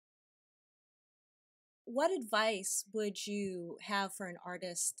what advice would you have for an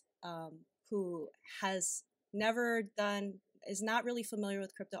artist who has never done, is not really familiar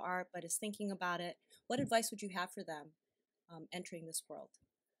with crypto art, but is thinking about it? What advice would you have for them entering this world?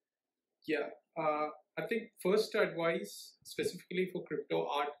 Yeah, I think first advice specifically for crypto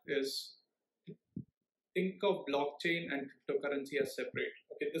art is think of blockchain and cryptocurrency as separate.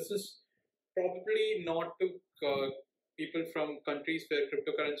 Okay, this is probably not to people from countries where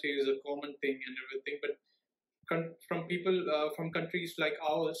cryptocurrency is a common thing and everything, but from people from countries like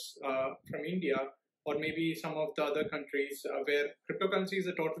ours, from India, or maybe some of the other countries where cryptocurrency is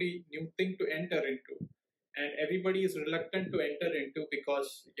a totally new thing to enter into, and everybody is reluctant to enter into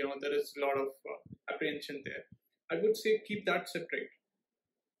because there is a lot of apprehension there. I would say keep that separate.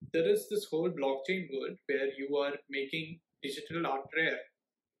 There is this whole blockchain world where you are making digital art rare.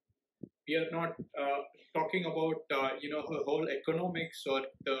 We are not talking about the whole economics or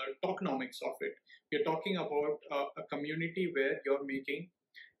the tokenomics of it. We are talking about a community where you're making,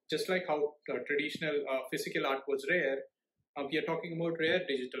 just like how traditional physical art was rare. We are talking about rare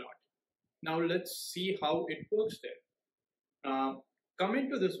digital art. Now let's see how it works there. Come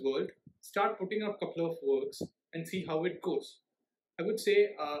into this world, start putting up a couple of works, and see how it goes. I would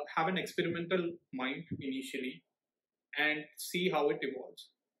say have an experimental mind initially and see how it evolves.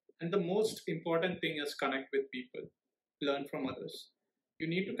 And the most important thing is connect with people, learn from others. You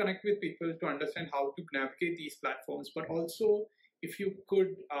need to connect with people to understand how to navigate these platforms, but also if you could,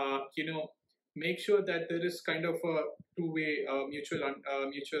 make sure that there is kind of a two-way mutual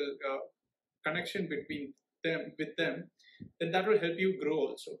connection between them with them, then that will help you grow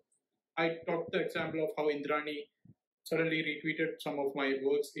also. I talked the example of how Indrani suddenly retweeted some of my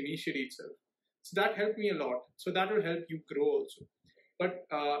works initially itself. So that helped me a lot. So that will help you grow also. But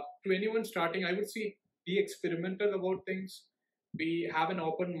to anyone starting, I would say be experimental about things. We have an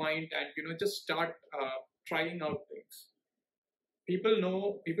open mind, and just start trying out things.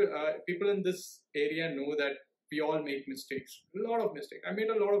 People in this area know that we all make mistakes. A lot of mistakes. I made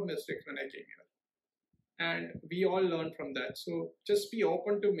a lot of mistakes when I came here, and we all learn from that. So just be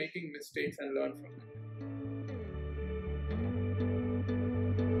open to making mistakes and learn from them.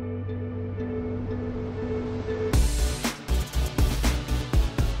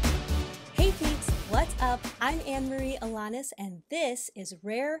 What's up? I'm Anne-Marie Alanis, and this is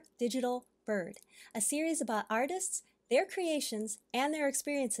Rare Digital Bird, a series about artists, their creations, and their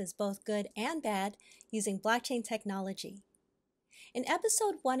experiences, both good and bad, using blockchain technology. In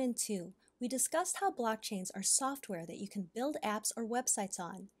episode 1 and 2, we discussed how blockchains are software that you can build apps or websites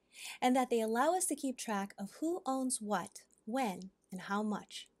on, and that they allow us to keep track of who owns what, when, and how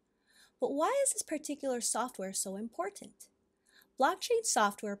much. But why is this particular software so important? Blockchain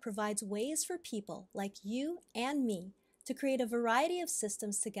software provides ways for people like you and me to create a variety of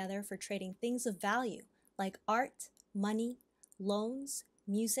systems together for trading things of value like art, money, loans,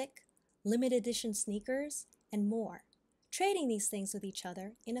 music, limited edition sneakers, and more. Trading these things with each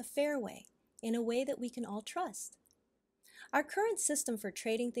other in a fair way, in a way that we can all trust. Our current system for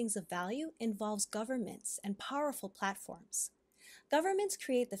trading things of value involves governments and powerful platforms. Governments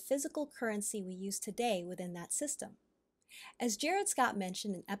create the physical currency we use today within that system. As Jared Scott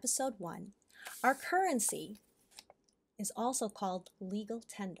mentioned in episode 1, our currency is also called legal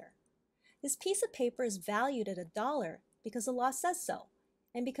tender. This piece of paper is valued at $1 because the law says so,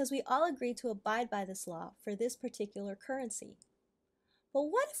 and because we all agreed to abide by this law for this particular currency. But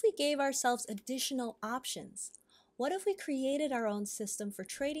what if we gave ourselves additional options? What if we created our own system for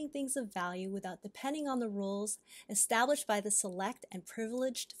trading things of value without depending on the rules established by the select and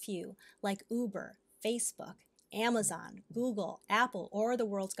privileged few like Uber, Facebook, Amazon, Google, Apple, or the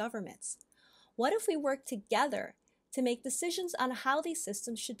world's governments? What if we work together to make decisions on how these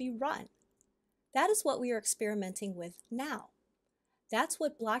systems should be run? That is what we are experimenting with now. That's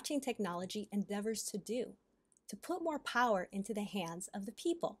what blockchain technology endeavors to do, to put more power into the hands of the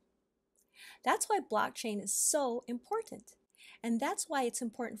people. That's why blockchain is so important. And that's why it's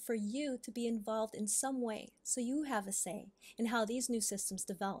important for you to be involved in some way so you have a say in how these new systems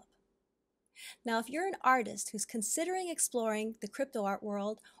develop. Now, if you're an artist who's considering exploring the crypto art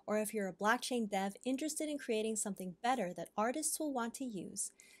world, or if you're a blockchain dev interested in creating something better that artists will want to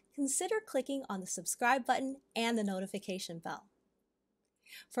use, consider clicking on the subscribe button and the notification bell.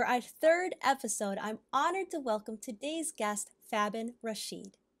 For our third episode, I'm honored to welcome today's guest, Fabin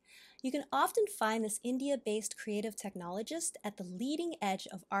Rasheed. You can often find this India-based creative technologist at the leading edge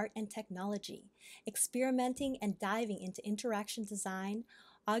of art and technology, experimenting and diving into interaction design,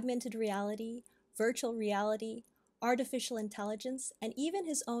 augmented reality, virtual reality, artificial intelligence, and even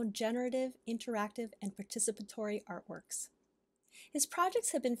his own generative, interactive, and participatory artworks. His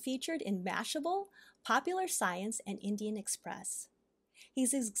projects have been featured in Mashable, Popular Science, and Indian Express.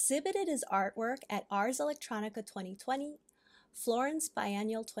 He's exhibited his artwork at Ars Electronica 2020, Florence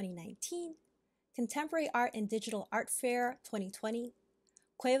Biennial 2019, Contemporary Art and Digital Art Fair 2020,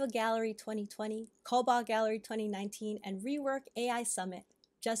 Cueva Gallery 2020, Cobalt Gallery 2019, and Rework AI Summit,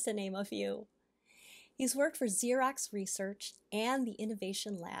 just to name a few. He's worked for Xerox Research and the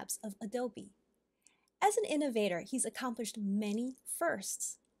Innovation Labs of Adobe. As an innovator, he's accomplished many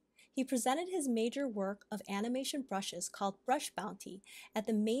firsts. He presented his major work of animation brushes called Brush Bounty at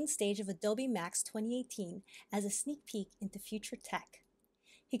the main stage of Adobe Max 2018 as a sneak peek into future tech.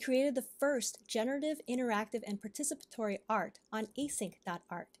 He created the first generative, interactive, and participatory art on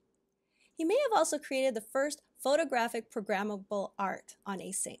Async.art. He may have also created the first photographic programmable art on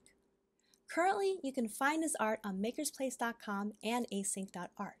Async. Currently, you can find his art on makersplace.com and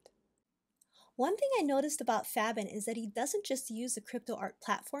async.art. One thing I noticed about Fabin is that he doesn't just use the crypto art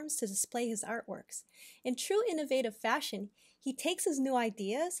platforms to display his artworks. In true innovative fashion, he takes his new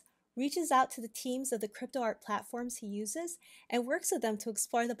ideas, reaches out to the teams of the crypto art platforms he uses, and works with them to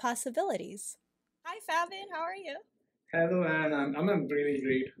explore the possibilities. Hi, Fabin. How are you? Hello, Anne. I'm really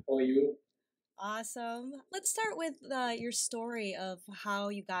great. How are you? Awesome. Let's start with your story of how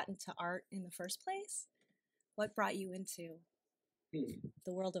you got into art in the first place. What brought you into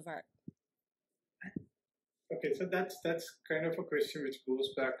the world of art? Okay, so that's kind of a question which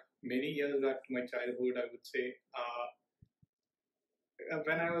goes back many years back to my childhood, I would say.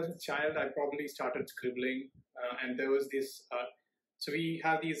 When I was a child, I probably started scribbling, and there was this. So we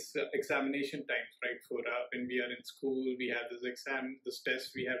have these examination times, right? For when we are in school, we have this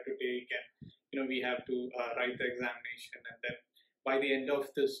test we have to take, and we have to write the examination, and then by the end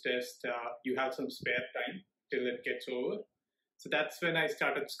of this test, you have some spare time till it gets over. So that's when I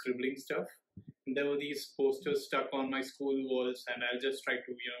started scribbling stuff. And there were these posters stuck on my school walls, and I'll just try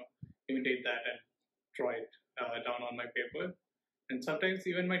to, imitate that and draw it down on my paper. And sometimes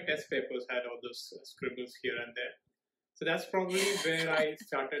even my test papers had all those scribbles here and there. So that's probably where I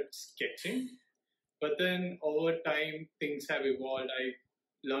started sketching. But then over time, things have evolved. I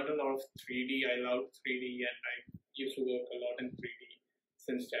learned a lot of 3D. I loved 3D, and I used to work a lot in 3D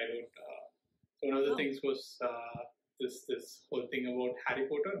since childhood. So one of the things was this whole thing about Harry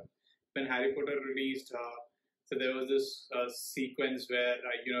Potter. When Harry Potter released, so there was this sequence where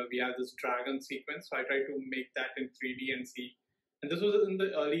we have this dragon sequence. So I tried to make that in 3D and see. And this was in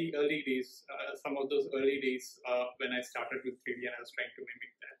the early days, some of those early days when I started with 3D, and I was trying to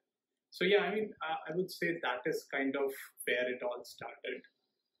mimic that. So yeah, I mean, I would say that is kind of where it all started,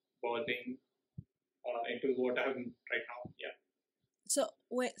 evolving into what I'm right now. Yeah. So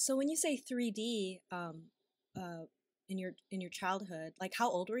when you say 3D in your childhood, like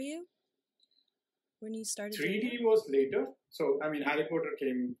how old were you when you started? 3D was later. So I mean, Harry Potter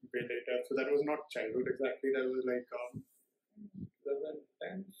came way later. So that was not childhood exactly. That was like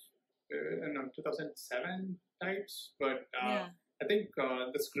 2010, no, 2007 types. But I think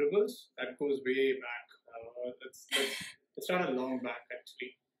the scribbles, that goes way back. It's not a long back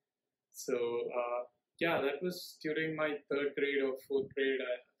actually. So yeah, that was during my 3rd grade or 4th grade.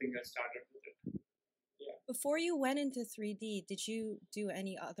 I think I started with it. Yeah. Before you went into 3D, did you do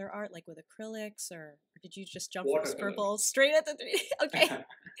any other art, like with acrylics, or did you just jump from scribbles straight at the 3D? Okay.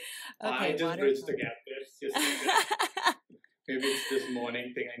 I just bridged the gap there. Just maybe it's this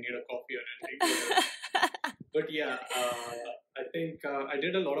morning thing. I need a coffee or anything. But yeah, I think I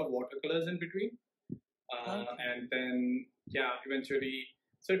did a lot of watercolors in between. And then, yeah, eventually,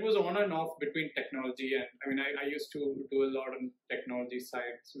 so it was on and off between technology and, I mean, I used to do a lot on technology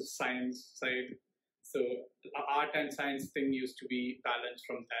side, so science side. So the art and science thing used to be balanced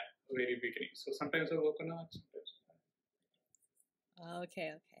from that very beginning. So sometimes I work on art, sometimes.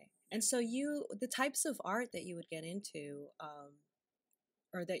 Okay. And so the types of art that you would get into,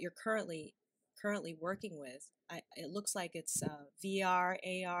 or that you're currently working with, it looks like it's VR,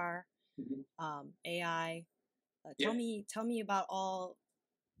 AR, AI. Tell me about all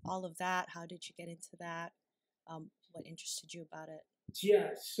of that. How did you get into that? What interested you about it?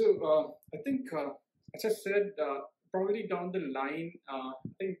 Yeah, so I think, as I said, probably down the line, I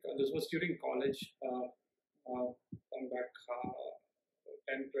think this was during college, back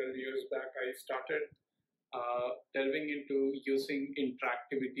 10, 12 years back, I started delving into using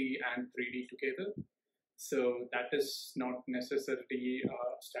interactivity and 3D together. So that is not necessarily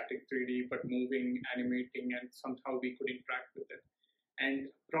static 3D, but moving, animating, and somehow we could interact with it. And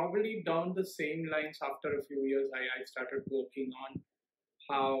probably down the same lines, after a few years, I started working on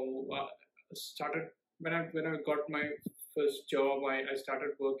how when I got my first job, I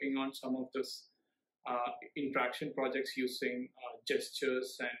started working on some of this interaction projects using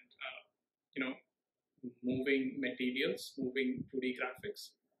gestures and moving materials, moving 2D graphics.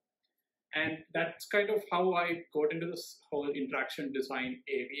 And that's kind of how I got into this whole interaction design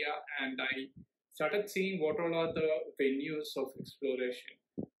area, and I started seeing what all are the venues of exploration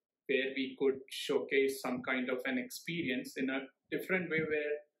where we could showcase some kind of an experience in a different way,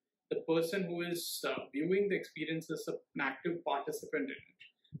 where the person who is viewing the experience is an active participant in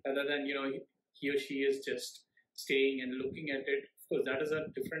it, rather than he or she is just staying and looking at it. Of course, that is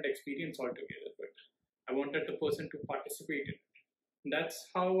a different experience altogether, but I wanted the person to participate in it. That's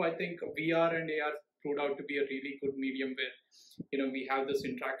how I think VR and AR proved out to be a really good medium, where we have this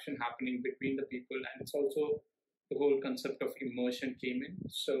interaction happening between the people, and it's also the whole concept of immersion came in.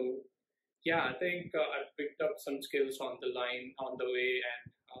 So yeah, I think I picked up some skills on the way,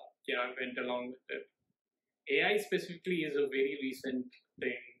 and I went along with it. AI specifically is a very recent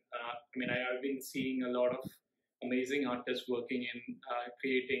thing. I've been seeing a lot of amazing artists working in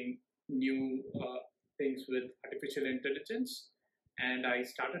creating new things with artificial intelligence. And I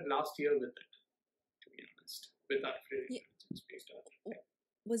started last year with it, to be honest, with artificial intelligence-based art. Yeah.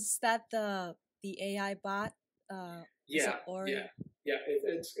 Was that the AI bot? Yeah.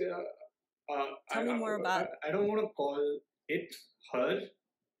 It's Tell me more about. I don't want to call it her,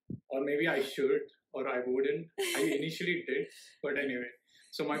 or maybe I should, or I wouldn't. I initially did, but anyway.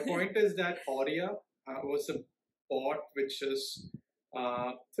 So my point is that Auria was a bot which is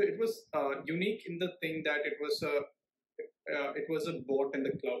so it was unique in the thing that it was a bot in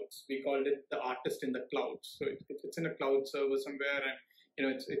the clouds. We called it the artist in the clouds. So it's in a cloud server somewhere,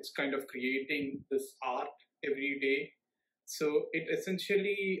 and it's kind of creating this art every day. So it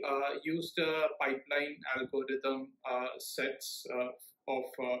essentially used a pipeline algorithm sets of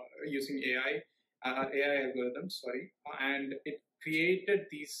using AI algorithms, and it created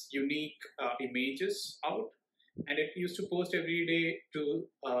these unique images out, and it used to post every day to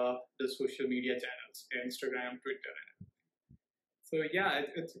the social media channels, Instagram, Twitter. So yeah,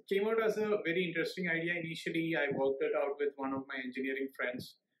 it came out as a very interesting idea. Initially, I worked it out with one of my engineering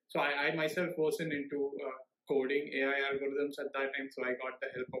friends. So I myself wasn't into coding AI algorithms at that time, so I got the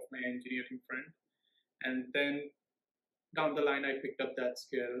help of my engineering friend. And then down the line, I picked up that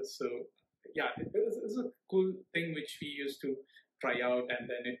skill. So yeah, it was a cool thing which we used to try out, and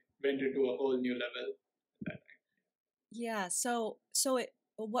then it went into a whole new level at that time. Yeah. So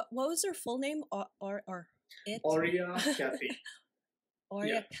what was her full name, or it? Auria Kathi.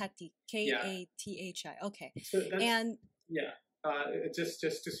 Auria Kathi, Kathi. Okay. So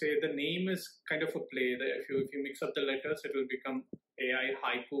just to say, the name is kind of a play. If you mix up the letters, it will become AI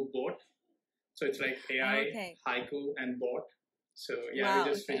haiku bot. So it's like AI haiku and bot. So yeah, we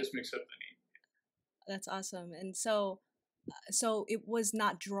just mix up the name. That's awesome. And so it was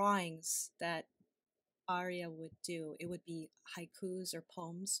not drawings that Auria would do. It would be haikus or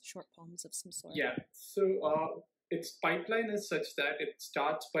poems, short poems of some sort. Yeah. So its pipeline is such that it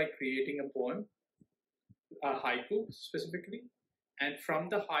starts by creating a poem, a haiku specifically, and from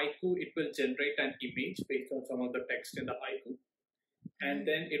the haiku it will generate an image based on some of the text in the haiku, and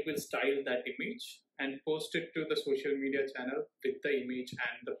then it will style that image and post it to the social media channel with the image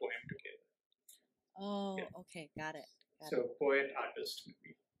and the poem together. Oh, okay, got it. So poet, artist,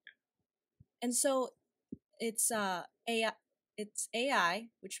 maybe. And so it's AI. It's AI,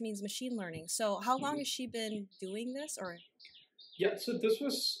 which means machine learning. So how long has she been doing this? Or yeah, so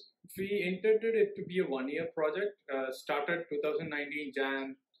we intended it to be a 1-year project. Started 2019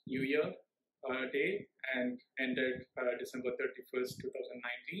 Jan New Year day and ended December 31st,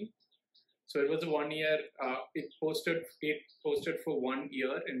 2019. So it was a 1 year. It posted for 1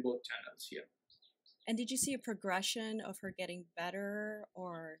 year in both channels here. And did you see a progression of her getting better,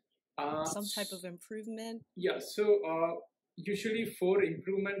 or some type of improvement? Yeah. So usually for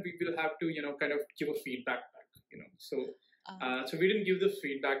improvement, we will have to kind of give a feedback back. So we didn't give the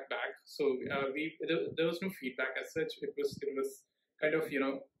feedback back. So there was no feedback as such. It was kind of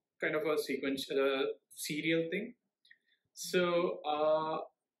a serial thing. So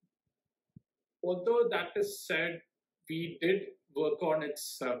although that is said, we did work on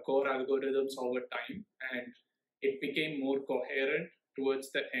its core algorithms over time, and it became more coherent towards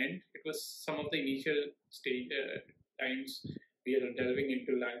the end. It was some of the initial times we are delving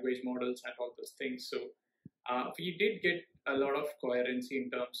into language models and all those things. So we did get a lot of coherency in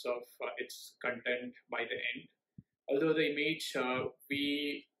terms of its content by the end. Although the image,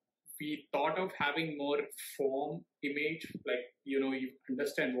 we thought of having more form image, like you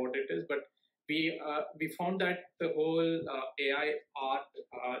understand what it is, but we found that the whole AI art,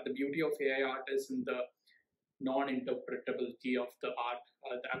 the beauty of AI art is in the non-interpretability of the art,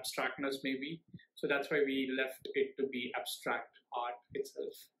 the abstractness maybe. So that's why we left it to be abstract art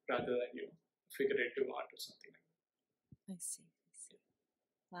itself rather than figurative art or something like that. I see.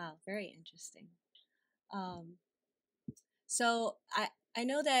 Wow, very interesting. So I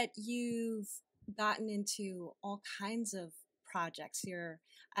know that you've gotten into all kinds of projects.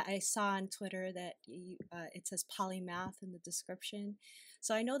 I saw on Twitter that it says polymath in the description.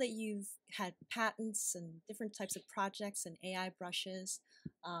 So I know that you've had patents and different types of projects and AI brushes,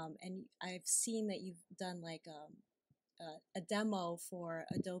 and I've seen that you've done like a demo for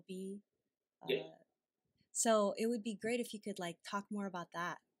Adobe. Yeah. So it would be great if you could like talk more about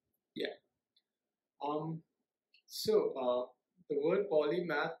that. Yeah. So the word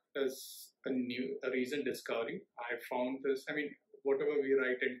polymath is a recent discovery. I found this. I mean, whatever we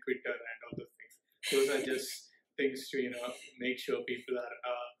write in Twitter and all those things, those are just things to make sure people are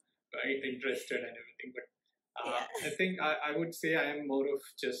right, interested and everything. But I think I would say I am more of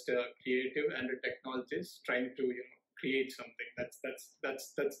just a creative and a technologist trying to create something.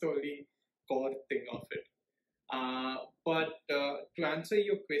 That's the only core thing of it. But to answer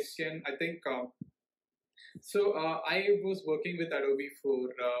your question, I think. So I was working with Adobe for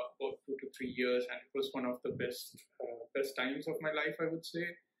about 2 to 3 years, and it was one of the best times of my life, I would say.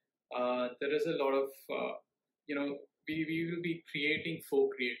 There is a lot of we will be creating for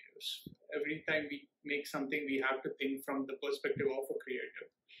creators. Every time we make something, we have to think from the perspective of a creator.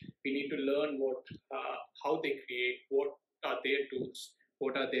 We need to learn how they create, what are their tools,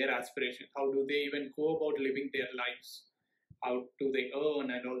 what are their aspirations, how do they even go about living their lives, how do they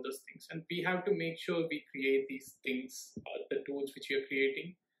earn, and all those things. And we have to make sure we create these things, the tools which we are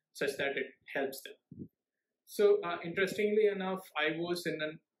creating, such that it helps them. So interestingly enough, I was in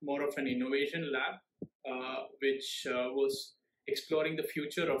more of an innovation lab, which was exploring the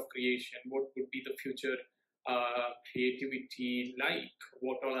future of creation. What would be the future creativity like?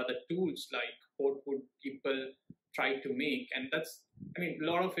 What are the tools like? What would people try to make? And a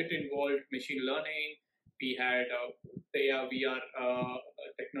lot of it involved machine learning. We had AR, VR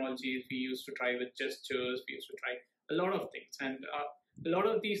technologies. We used to try with gestures. We used to try a lot of things. And a lot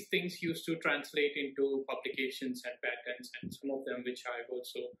of these things used to translate into publications and patents, and some of them which I've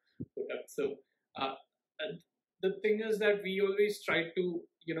also put up. So the thing is that we always try to,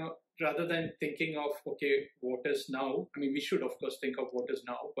 rather than thinking of, okay, what is now? I mean, we should, of course, think of what is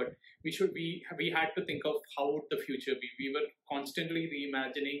now, but we had to think of how would the future be. We were constantly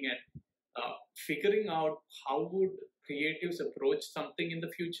reimagining and figuring out how would creatives approach something in the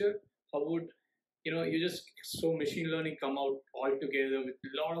future. How would you just saw machine learning come out all together with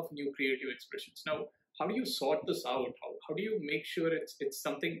a lot of new creative expressions. Now, how do you sort this out? How do you make sure it's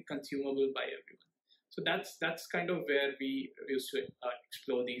something consumable by everyone? So that's kind of where we used to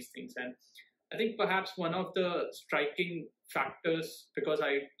explore these things. And I think perhaps one of the striking factors, because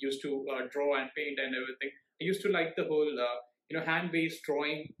I used to draw and paint and everything, I used to like the whole hand-based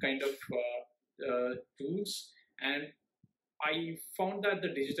drawing kind of tools. And I found that the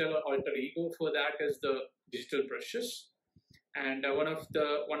digital alter ego for that is the digital brushes. And one of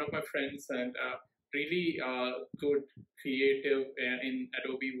my friends and really good creative in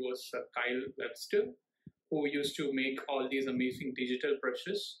Adobe was Kyle Webster, who used to make all these amazing digital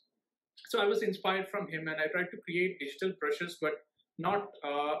brushes. So I was inspired from him, and I tried to create digital brushes, but not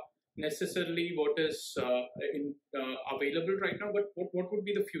necessarily what is available right now, but what would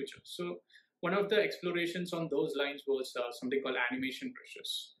be the future. So one of the explorations on those lines was something called animation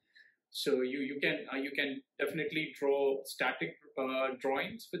brushes. So you can definitely draw static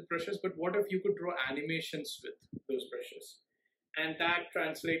drawings with brushes, but what if you could draw animations with those brushes? And that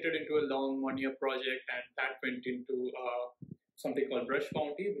translated into a long 1-year project, and that went into something called Brush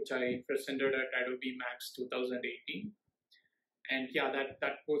Bounty, which I presented at Adobe Max 2018. And yeah,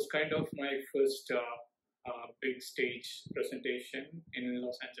 that was kind of my first big stage presentation in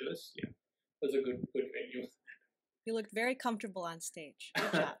Los Angeles. Yeah. Was a good venue. You looked very comfortable on stage.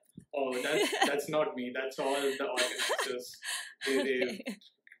 Good job. Oh, that's not me. That's all the organizers. They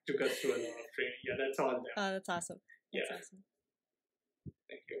took us through a lot of training. Yeah, that's all them. Oh, that's awesome. That's awesome.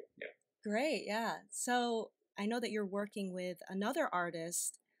 Thank you. Yeah. Great. Yeah. So I know that you're working with another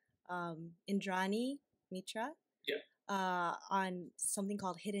artist, Indrani Mitra. Yeah. On something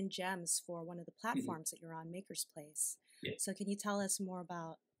called Hidden Gems for one of the platforms that you're on, Maker's Place. Yeah. So can you tell us more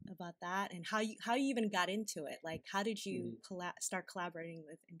about that and how you even got into it? Like, how did you start collaborating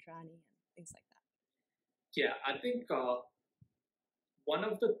with Indrani and things like that? Yeah, I think one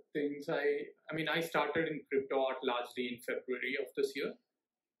of the things I started in crypto art largely in February of this year.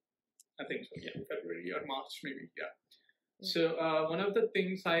 I think so. Yeah, February or March maybe. Yeah. So one of the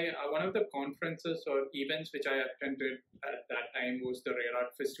things one of the conferences or events which I attended at that time was the Rare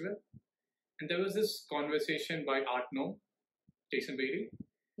Art Festival, and there was this conversation by Art No, Jason Bailey.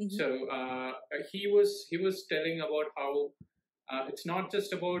 So he was telling about how it's not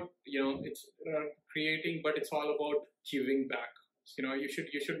just about it's creating, but it's all about giving back. So, you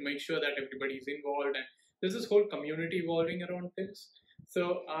should make sure that everybody's involved, and there's this whole community evolving around things.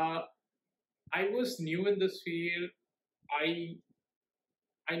 So I was new in this field.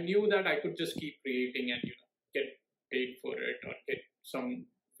 I knew that I could just keep creating and get paid for it or get some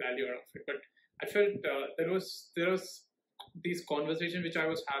value out of it. But I felt there was these conversations which I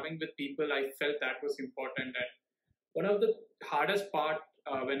was having with people. I felt that was important. And one of the hardest part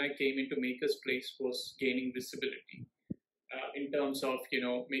when I came into Maker's Place was gaining visibility in terms of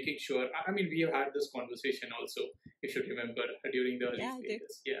making sure. I mean, we have had this conversation also, if you remember, during the early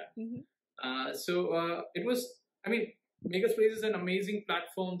stages. Yeah. So it was. I mean, Makerspace is an amazing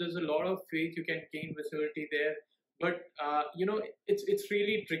platform. There's a lot of ways you can gain visibility there, but it's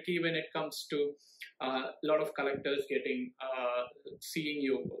really tricky when it comes to a lot of collectors getting seeing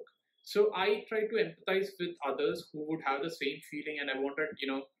your work. So I try to empathize with others who would have the same feeling, and I wanted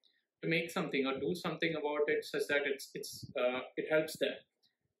to make something or do something about it, such that it helps them,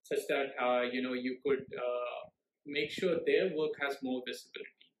 such that you could make sure their work has more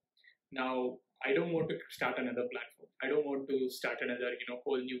visibility. Now, I don't want to start another platform. I don't want to start another,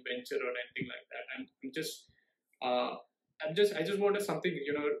 whole new venture or anything like that. I just wanted something,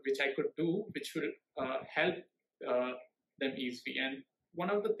 which I could do, which will help them easily. And one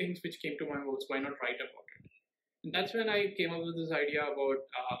of the things which came to mind was, why not write about it? And that's when I came up with this idea about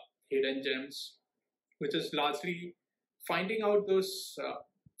hidden gems, which is largely finding out those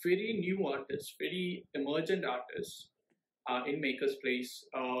very new artists, very emergent artists in Maker's Place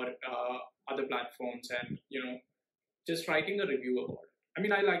or other platforms, and just writing a review about it. I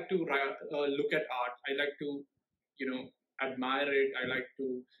mean, I like to look at art. I like to admire it. I like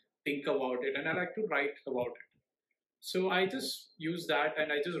to think about it, and I like to write about it. So I just used that,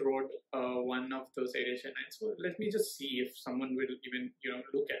 and I just wrote one of those editions. And so let me just see if someone will even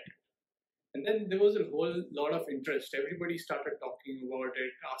look at it. And then there was a whole lot of interest. Everybody started talking about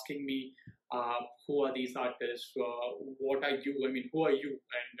it, asking me, who are these artists? What are you? I mean, who are you?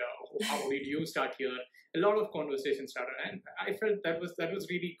 And how did you start here? A lot of conversations started, and I felt that was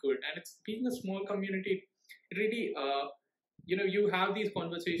really good. And it's being a small community, it really, you have these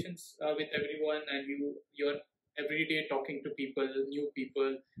conversations with everyone, and you're every day talking to people, new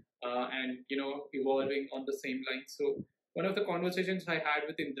people, and evolving on the same line. So one of the conversations I had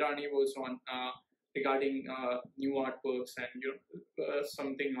with Indrani was on regarding new artworks and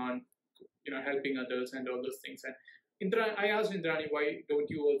something on helping others and all those things. And I asked Indrani, why don't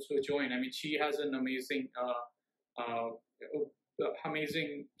you also join? I mean, she has an amazing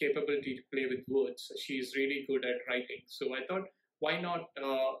amazing capability to play with words. She's really good at writing. So I thought, why not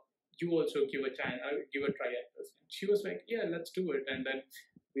you also give a try at this? And she was like, yeah, let's do it. And then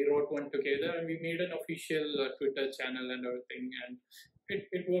we wrote one together, and we made an official Twitter channel and everything, and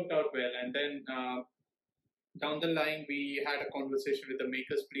it worked out well. And then down the line, we had a conversation with the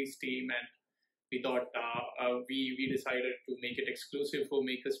Makers Please team, and we thought we decided to make it exclusive for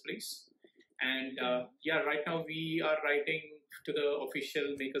Makers Please. And right now we are writing to the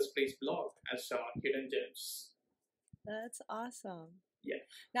official Makers Place blog as Hidden Gems. That's awesome. Yeah.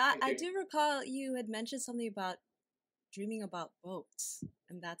 Now, I do recall you had mentioned something about dreaming about boats,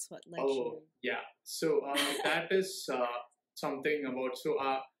 and that's what led you. Oh, yeah. So that is something about. So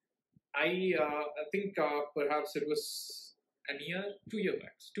I think perhaps it was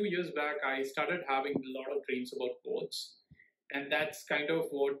 2 years back, I started having a lot of dreams about boats, and that's kind of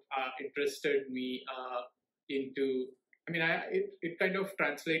what interested me into. I mean, it kind of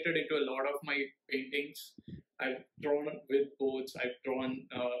translated into a lot of my paintings. I've drawn with boats. I've drawn,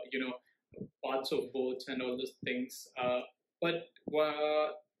 parts of boats and all those things. But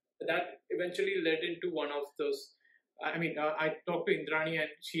that eventually led into one of those. I mean, I talked to Indrani, and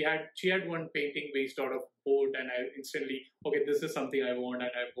she had one painting based out of boat, and I instantly, okay, this is something I want,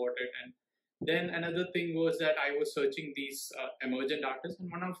 and I bought it. And then another thing was that I was searching these emergent artists, and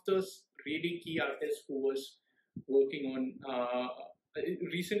one of those really key artists who was working on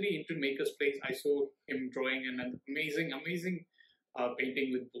recently into Maker's Place, I saw him drawing an amazing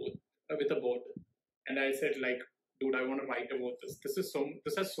painting with a boat, and I said, like, dude, I want to write about this. This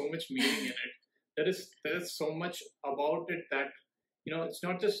has so much meaning in it. There is so much about it that it's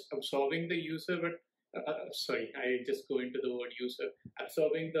not just absorbing the user, but sorry, I just go into the word user,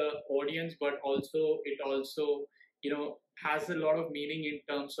 absorbing the audience, but it also has a lot of meaning in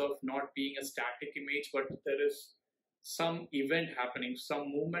terms of not being a static image, but there is some event happening,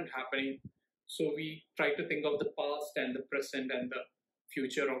 some movement happening. So we try to think of the past and the present and the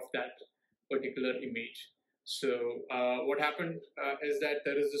future of that particular image. So what happened is that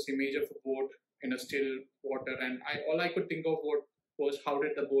there is this image of a boat in a still water, and all I could think of was how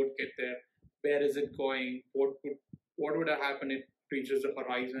did the boat get there? Where is it going? What would have happened if it reaches the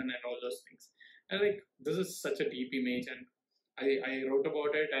horizon and all those things? And like, this is such a deep image, and I wrote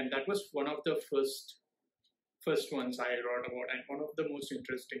about it, and that was one of the first ones I wrote about, and one of the most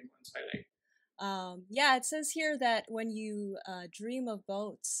interesting ones I like. Yeah, it says here that when you dream of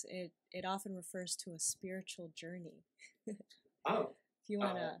boats, it often refers to a spiritual journey. Oh, if you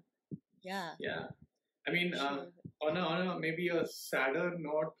want to, yeah. Yeah. I mean, on a maybe a sadder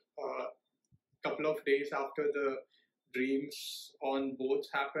note, couple of days after the dreams on boats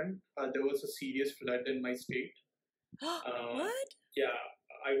happened, there was a serious flood in my state. What? Yeah,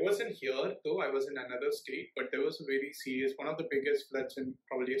 I wasn't here though. I was in another state, but there was a very serious, one of the biggest floods in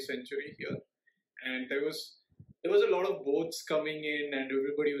probably a century here, and there was a lot of boats coming in, and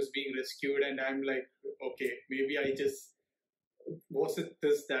everybody was being rescued. And I'm like, okay, maybe I just was it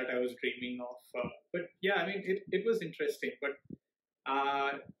this that I was dreaming of. But yeah, I mean, it was interesting. But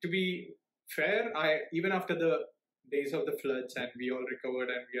to be fair, even after the days of the floods and we all recovered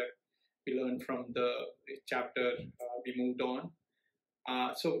and we learned from the chapter, we moved on.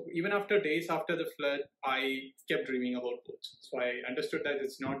 So even after days after the flood, I kept dreaming about boats. So I understood that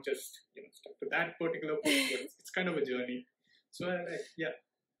it's not just stuck to that particular boat, but it's kind of a journey. So yeah,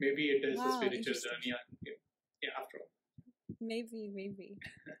 maybe it is a spiritual journey. Yeah, after all. Maybe,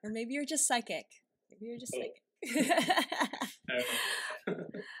 or maybe you're just psychic. Maybe you're just psychic.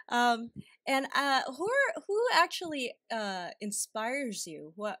 And who actually inspires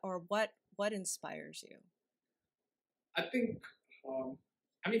you? What inspires you? I think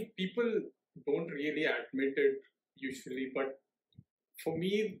people don't really admit it usually, but for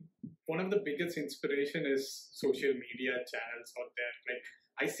me, one of the biggest inspiration is social media channels out there. Like,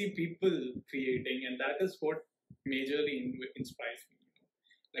 I see people creating, and that is what majorly inspires me.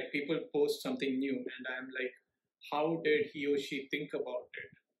 Like, people post something new, and I'm like, how did he or she think about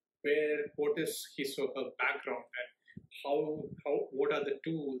it? What is his or her background, and what are the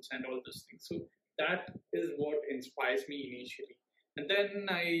tools and all those things. So that is what inspires me initially, and then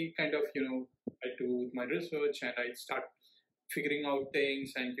I kind of I do my research and I start figuring out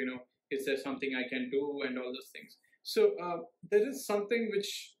things, and is there something I can do and all those things. So there is something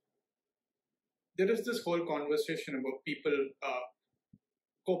which there is this whole conversation about people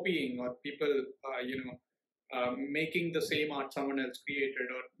copying, or people making the same art someone else created,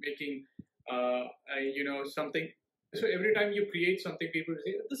 or making something. So every time you create something, people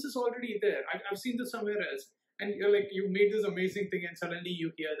say, this is already there. I've seen this somewhere else. And you're like, you made this amazing thing, and suddenly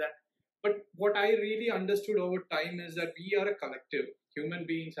you hear that. But what I really understood over time is that we are a collective. Human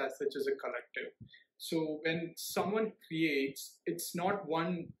beings as such is a collective. So when someone creates, it's not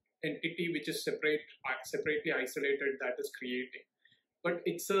one entity which is separately isolated that is creating, but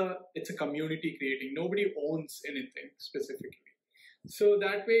it's a community creating. Nobody owns anything specifically. So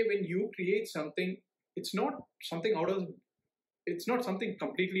that way, when you create something, it's not something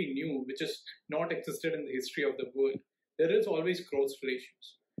completely new, which has not existed in the history of the world. There is always cross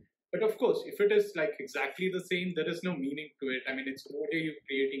relations. But of course, if it is like exactly the same, there is no meaning to it. I mean, it's what are you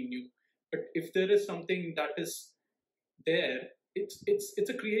creating new? But if there is something that is there, it's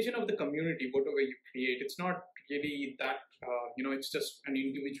a creation of the community. Whatever you create, it's not really that it's just an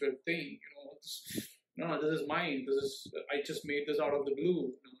individual thing. No, this is mine. I just made this out of the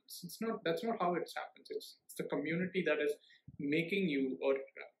blue. It's not. That's not how it happens. It's the community that is making you or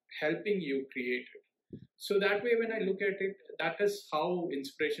helping you create it. So that way, when I look at it, that is how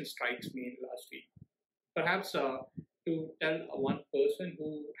inspiration strikes me lastly. Perhaps to tell one person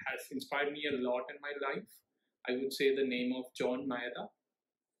who has inspired me a lot in my life, I would say the name of John Maeda.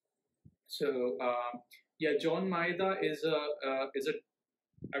 So John Maeda is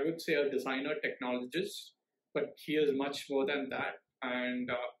I would say a designer technologist, but he is much more than that. And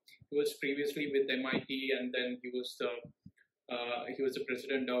he was previously with MIT, and then he was the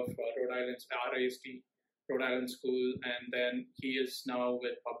president of Rhode Island's RISD, Rhode Island School, and then he is now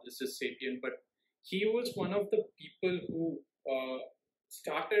with Publicis Sapient. But he was one of the people who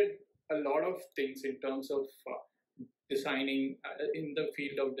started a lot of things in terms of designing in the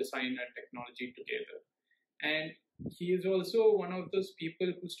field of design and technology together. And he is also one of those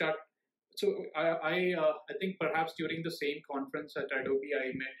people who start. So I think perhaps during the same conference at Adobe, I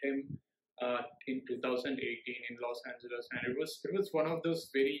met him in 2018 in Los Angeles, and it was one of those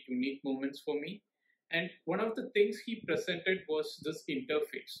very unique moments for me. And one of the things he presented was this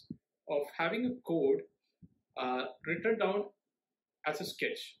interface of having a code written down as a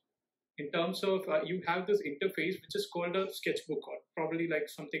sketch. In terms of you have this interface which is called a sketchbook, or probably like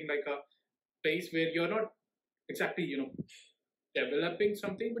something like a place where you're not exactly developing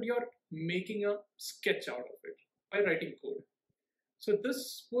something, but you're making a sketch out of it by writing code. So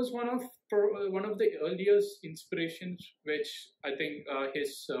this was one of the earliest inspirations which I think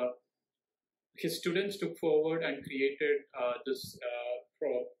his students took forward and created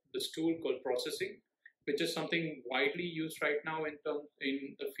this tool called processing, which is something widely used right now in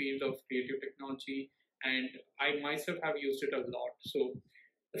the field of creative technology, and I myself have used it a lot. So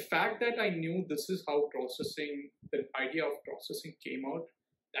the fact that I knew this is how the idea of processing came out,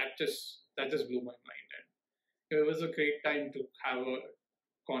 that just blew my mind. And it was a great time to have a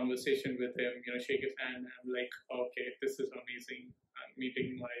conversation with him, shake his hand, and I'm like, okay, this is amazing. I'm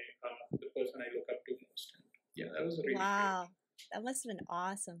meeting the person I look up to most. And yeah, that was really Wow, that must have been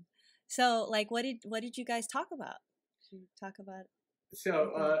awesome. So, like, what did you guys talk about? Did you talk about?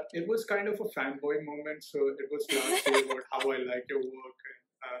 So it was kind of a fanboy moment. So it was largely about how I like your work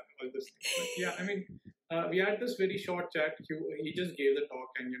and all this thing. But yeah, I mean, we had this very short chat. He just gave the talk,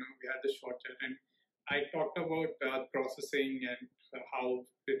 and we had this short chat, and I talked about processing and how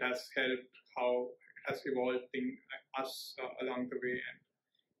it has helped, how it has evolved us along the way, and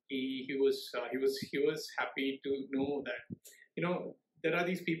he was happy to know that there are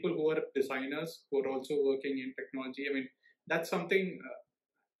these people who are designers who are also working in technology. I mean, that's something.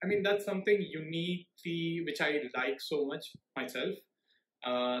 That's something uniquely which I like so much myself.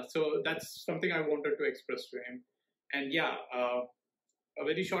 So that's something I wanted to express to him. And yeah, a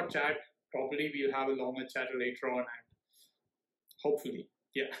very short chat. Probably we'll have a longer chat later on, and hopefully,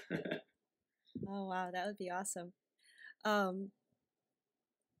 yeah. Oh wow, that would be awesome. Um,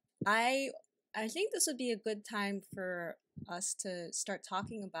 I I think this would be a good time for us to start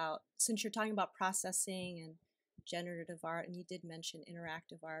talking about, since you're talking about processing and generative art, and you did mention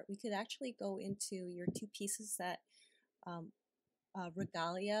interactive art. We could actually go into your two pieces that um,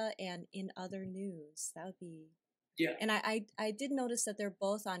 Regalia and In Other News. That would be. Yeah. And I did notice that they're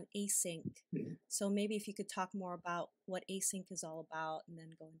both on Async. Mhm. So maybe if you could talk more about what Async is all about and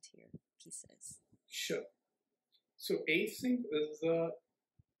then go into your pieces. Sure. So async is the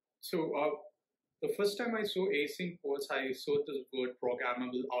first time I saw async was I saw this word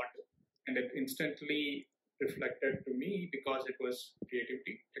programmable art, and it instantly reflected to me because it was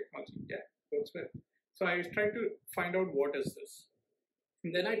creativity, technology. Yeah, works well. So I was trying to find out what is this,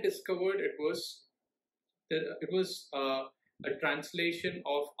 and then I discovered it was a translation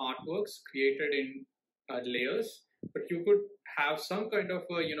of artworks created in layers, but you could have some kind of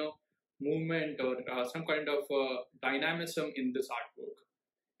movement or some kind of dynamism in this artwork.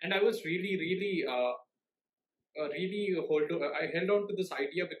 And I was I held on to this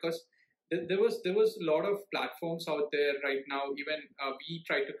idea because there was a lot of platforms out there right now. Even we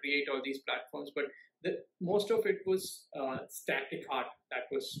try to create all these platforms, but most of it was static art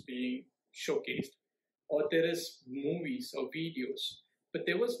that was being showcased, or there is movies or videos, but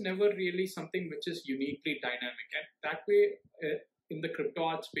there was never really something which is uniquely dynamic. And that way, in the crypto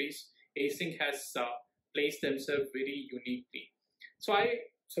art space, async has placed themselves very uniquely. So I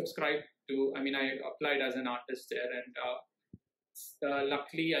subscribed I applied as an artist there, and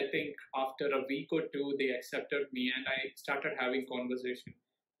luckily, I think after a week or two, they accepted me, and I started having conversation.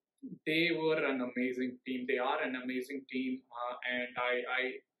 They were an amazing team. They are an amazing team, and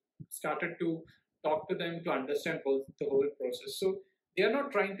I started to talk to them to understand the whole process. So they are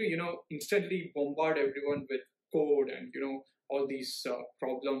not trying to instantly bombard everyone with code and all these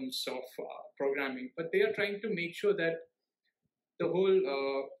problems of programming, but they are trying to make sure that the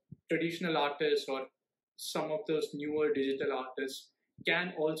whole traditional artists or some of those newer digital artists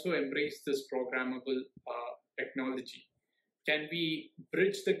can also embrace this programmable technology. Can we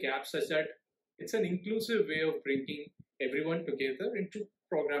bridge the gap such that it's an inclusive way of bringing everyone together into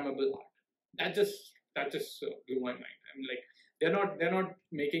programmable art? That just blew my mind. I'm like, they're not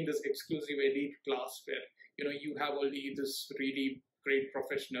making this exclusive elite class where you have only this really great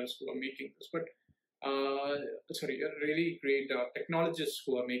professionals who are making this, but really great technologists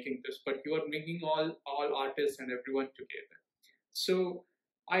who are making this, but you are bringing all artists and everyone together. So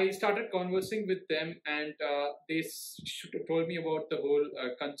I started conversing with them, and they told me about the whole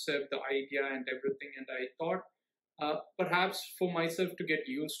concept, the idea, and everything. And I thought, perhaps for myself to get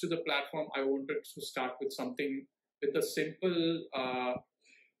used to the platform, I wanted to start with something with a simple,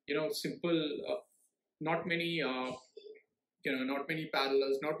 not many, not many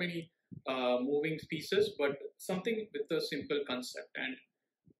parallels, not many moving pieces, but something with a simple concept.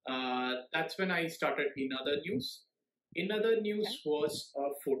 And that's when I started In Other News. In Other News was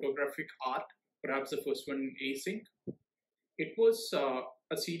photographic art. perhaps the first one, Async. It was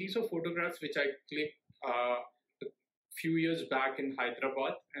a series of photographs which I clicked a few years back in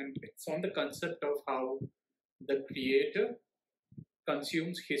Hyderabad, and it's on the concept of how the creator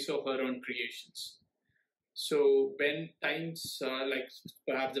consumes his or her own creations. So when times like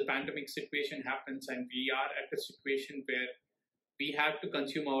perhaps the pandemic situation happens and we are at a situation where we have to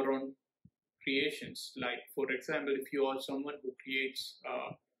consume our own creations, like for example, if you are someone who creates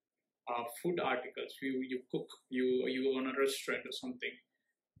food articles, you cook, you own a restaurant or something,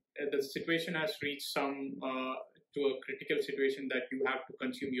 the situation has reached some to a critical situation that you have to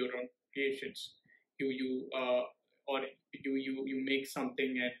consume your own creations. You make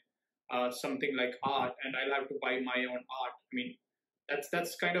something and something like art, and I'll have to buy my own art. I mean,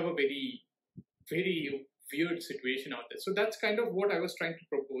 that's kind of a very weird situation out there. So that's kind of what I was trying to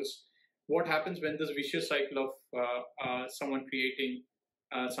propose. What happens when this vicious cycle of someone creating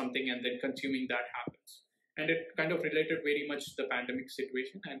something and then consuming that happens? And it kind of related very much to the pandemic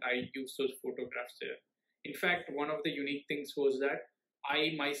situation, and I used those photographs there. In fact, one of the unique things was that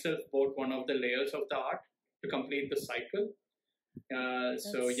I myself bought one of the layers of the art to complete the cycle.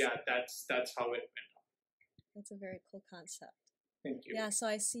 So yeah, that's how it went on. That's a very cool concept. Thank you. Yeah, so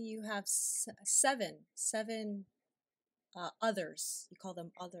I see you have seven others. You call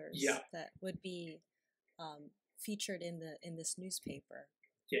them others. Yeah. That would be featured in this newspaper.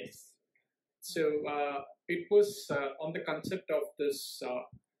 Yes. So it was on the concept of this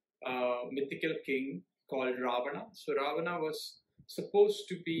mythical king called Ravana. So Ravana was supposed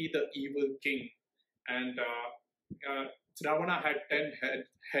to be the evil king, and Ravana had 10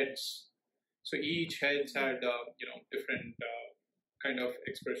 heads. So each head had different kind of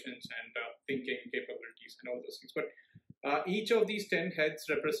expressions and thinking capabilities and all those things. But each of these 10 heads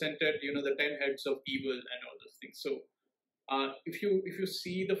represented the 10 heads of evil and all those things. So if you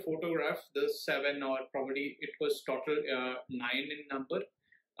see the photograph, the 7, or probably it was total 9 in number.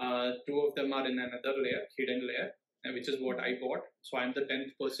 2 of them are in another layer, hidden layer, which is what I bought. So I'm the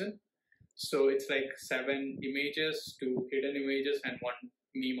 10th person. So it's like 7 images, 2 hidden images, and 1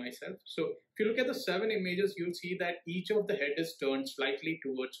 me myself. So if you look at the 7 images, you'll see that each of the head is turned slightly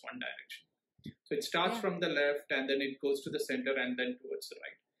towards one direction. So it starts from the left, and then it goes to the center, and then towards the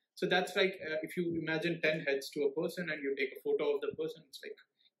right. So that's like if you imagine 10 heads to a person and you take a photo of the person, it's like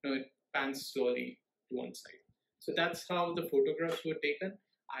it pans slowly to one side. So that's how the photographs were taken.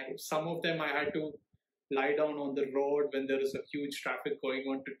 Some of them I had to lie down on the road when there is a huge traffic going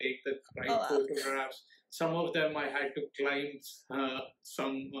on to take the right photographs. Some of them I had to climb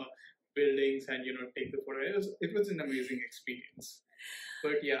some buildings and take the photo. It was an amazing experience.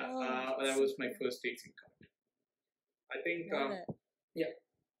 But yeah, that was my first Async.art. I think yeah.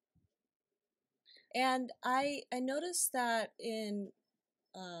 And I noticed that in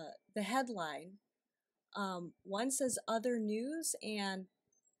the headline, one says other news, and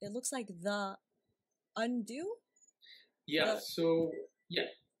it looks like the undo. Yeah. The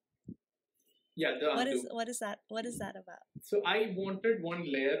undo. What is that about? So I wanted one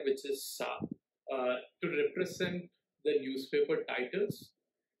layer which is to represent the newspaper titles.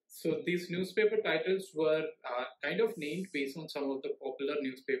 So these newspaper titles were kind of named based on some of the popular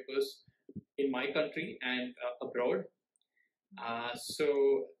newspapers in my country and abroad.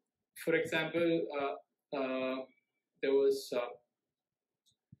 So, for example, there was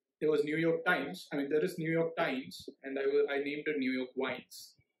New York Times. I mean, there is New York Times, and I named it New York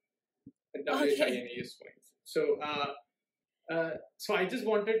Wines. WHINES Wines. So, so I just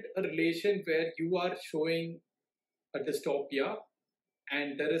wanted a relation where you are showing a dystopia,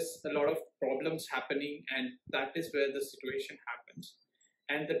 and there is a lot of problems happening, and that is where the situation happens.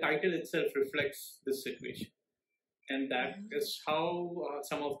 And the title itself reflects this situation. And that is how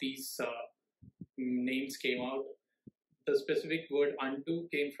some of these names came out. The specific word undo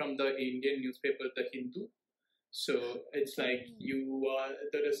came from the Indian newspaper, The Hindu. So it's like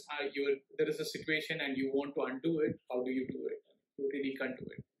there is a situation and you want to undo it. How do you do it? You really can't do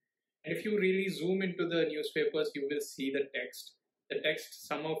it. And if you really zoom into the newspapers, you will see the text. The text,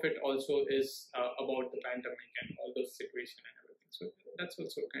 some of it also is about the pandemic and all those situations and everything. So that's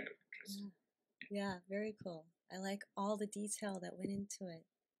also kind of interesting. Yeah, very cool. I like all the detail that went into it.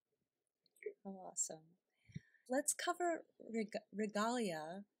 Oh, awesome. Let's cover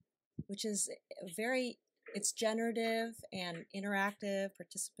Regalia, which is it's generative and interactive,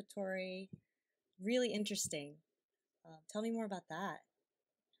 participatory, really interesting. Tell me more about that.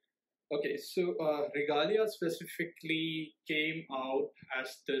 Okay, so Regalia specifically came out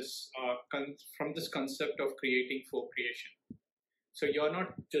as this from this concept of creating for creation. So you're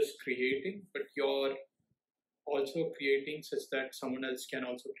not just creating, but you're also creating such that someone else can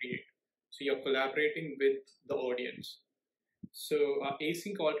also create. So you're collaborating with the audience. So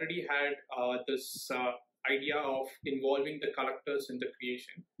Async already had this idea of involving the collectors in the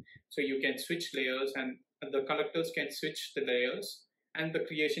creation. So you can switch layers and the collectors can switch the layers and the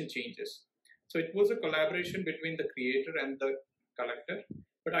creation changes. So it was a collaboration between the creator and the collector.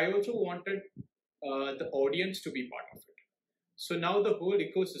 But I also wanted the audience to be part of it. So now the whole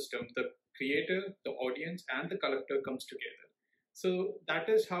ecosystem, the creator, the audience, and the collector comes together. So that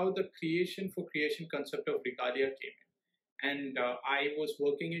is how the creation for creation concept of Regalia came in. And I was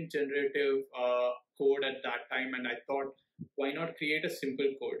working in generative code at that time, and I thought, why not create a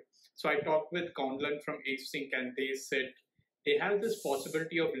simple code? So I talked with Conlon from Async, and they said they have this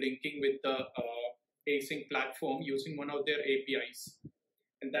possibility of linking with the Async platform using one of their APIs.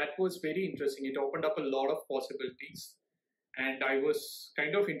 And that was very interesting. It opened up a lot of possibilities. And I was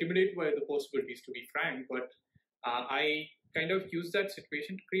kind of intimidated by the possibilities, to be frank, but I kind of used that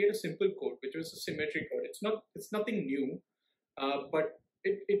situation to create a simple code, which was a symmetry code. It's nothing new, but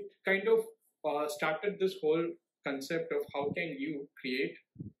it kind of started this whole concept of how can you create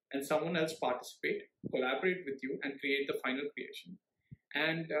and someone else participate, collaborate with you, and create the final creation.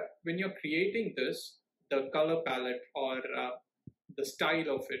 And when you're creating this, the color palette or the style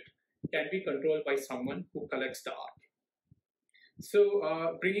of it can be controlled by someone who collects the art.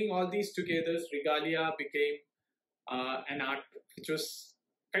 So bringing all these together, Regalia became an art which was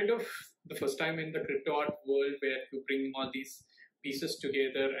kind of the first time in the crypto art world where you bring all these pieces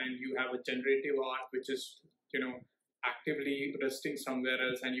together and you have a generative art which is, actively resting somewhere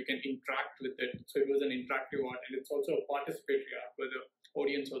else and you can interact with it. So it was an interactive art, and it's also a participatory art where the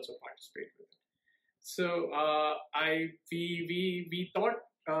audience also participate with it. So we thought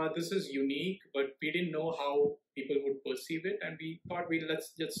this is unique, but we didn't know how people would perceive it, and we thought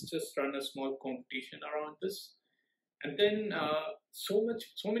let's just run a small competition around this. And then so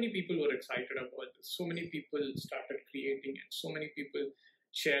many people were excited about this. So many people started creating, and so many people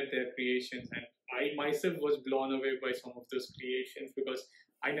shared their creations. And I myself was blown away by some of those creations because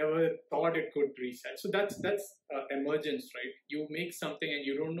I never thought it could reset. So that's emergence, right? You make something and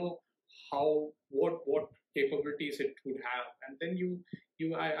you don't know what capabilities it would have, and then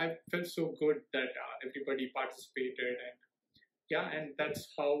I felt so good that everybody participated, and that's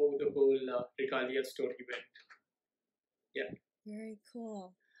how the whole Regalia story went. Yeah. Very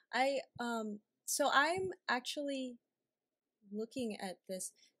cool. So I'm actually looking at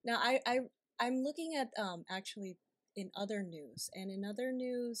this now. I'm looking at actually in other news, and in other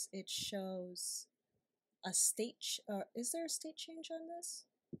news it shows a state. Is there a state change on this?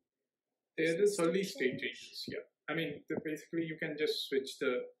 There is early state changes. Yeah, I mean basically you can just switch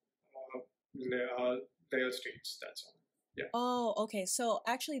the layer states. That's all. Yeah. Oh, okay. So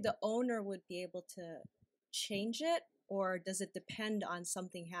actually, the owner would be able to change it, or does it depend on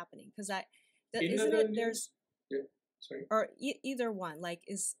something happening? Because isn't it there's sorry, or either one, like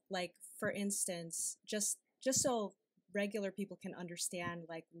for instance, just so regular people can understand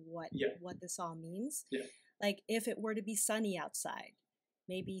like what this all means. Yeah. Like if it were to be sunny outside,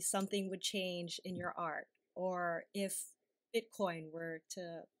 maybe something would change in your art, or if Bitcoin were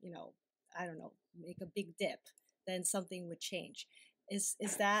to, I don't know, make a big dip, then something would change. Is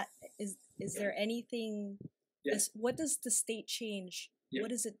there anything? Yeah. What does the state change? Yeah.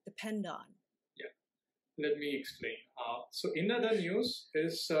 What does it depend on? Yeah, let me explain. So in other news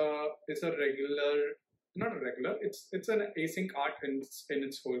is a regular, not a regular. It's an async art in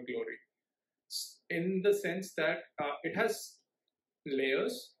its whole glory, in the sense that it has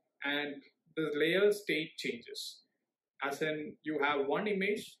layers and the layer state changes. As in, you have one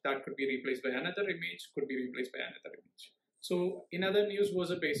image that could be replaced by another image, could be replaced by another image. So in other news was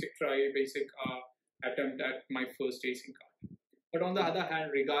a basic attempt at my first async art. But on the other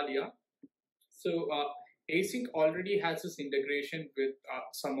hand, Regalia. So async already has this integration with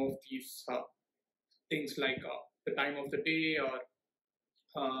some of these things like the time of the day or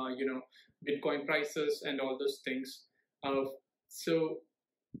Bitcoin prices and all those things. So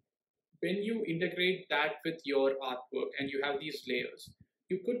when you integrate that with your artwork and you have these layers,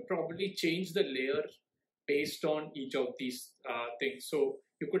 you could probably change the layer based on each of these things. So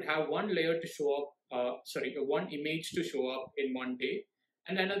you could have one layer to show up, one image to show up in one day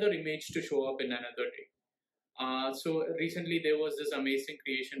and another image to show up in another day. So recently there was this amazing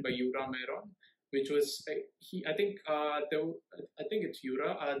creation by Yura Meron, which was I think it's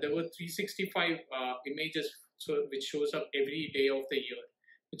Yura. There were 365 images, which shows up every day of the year,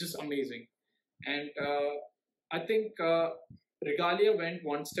 which is amazing. And I think Regalia went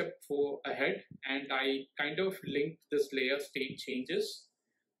one step ahead, and I kind of linked this layer state changes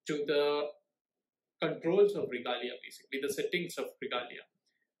to the controls of Regalia, basically the settings of Regalia,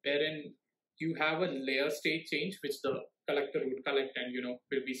 wherein you have a layer state change, which the collector would collect and,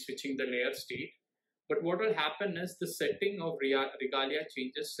 will be switching the layer state. But what will happen is the setting of Regalia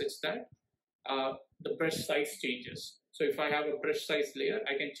changes such that the brush size changes. So if I have a brush size layer,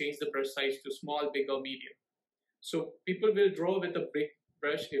 I can change the brush size to small, big, or medium. So people will draw with a big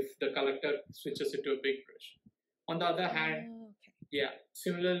brush if the collector switches it to a big brush. On the other hand, yeah,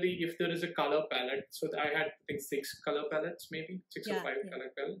 similarly, if there is a color palette, so I had, I think, 6 color palettes, maybe 6 or 5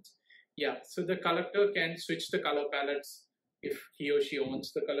 color palettes. Yeah, so the collector can switch the color palettes if he or she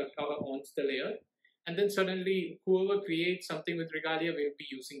owns the owns the layer. And then suddenly, whoever creates something with Regalia will be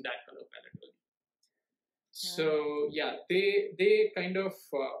using that color palette only. So yeah, they kind of,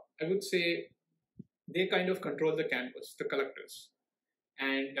 I would say, they kind of control the canvas, the collectors.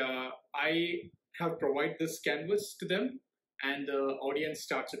 And I have provided this canvas to them, and the audience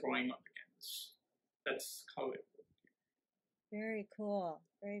starts drawing on the canvas. That's how it works. Very cool.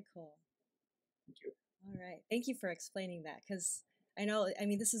 Very cool. Thank you. All right. Thank you for explaining that, because I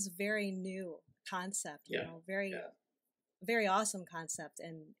mean, this is a very new concept, very awesome concept.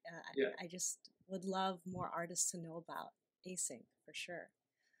 And I just would love more artists to know about async for sure.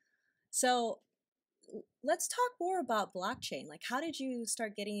 So let's talk more about blockchain. Like, how did you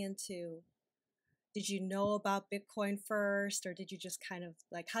start getting into, did you know about Bitcoin first, or did you just kind of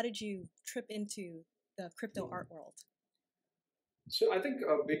like, how did you trip into the crypto art world? So I think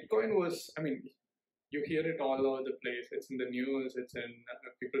Bitcoin was, I mean, you hear it all over the place. It's in the news, it's in,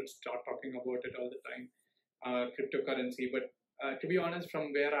 people start talking about it all the time, cryptocurrency. But to be honest,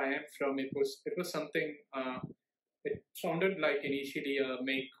 from where I am from, it was something, it sounded like initially a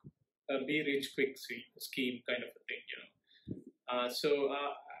be rich quick scheme kind of a thing, So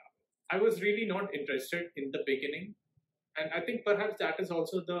I was really not interested in the beginning. And I think perhaps that is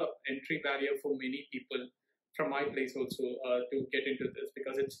also the entry barrier for many people from my place also to get into this,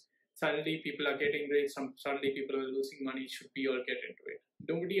 because it's suddenly people are getting rich, suddenly people are losing money, should we all get into it?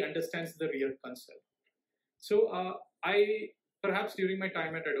 Nobody understands the real concept. So perhaps during my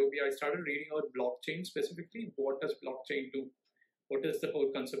time at Adobe, I started reading about blockchain specifically. What does blockchain do? What does the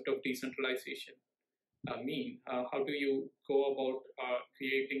whole concept of decentralization mean? How do you go about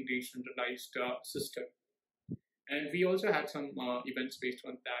creating decentralized system? And we also had some events based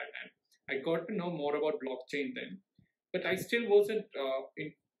on that. And I got to know more about blockchain then, but I still wasn't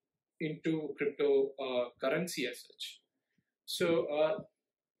into cryptocurrency as such. So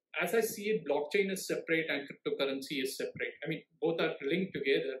as I see it, blockchain is separate and cryptocurrency is separate. I mean, both are linked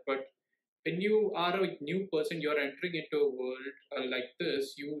together, but when you are a new person, you're entering into a world like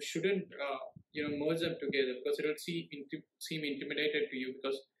this, you shouldn't merge them together, because it will seem intimidated to you,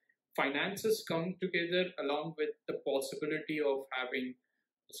 because finances come together along with the possibility of having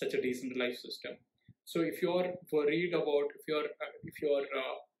such a decentralized system. So if you're worried about, if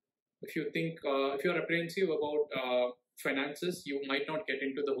you're apprehensive about finances, you might not get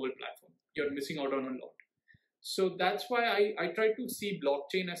into the whole platform. You're missing out on a lot. So that's why I try to see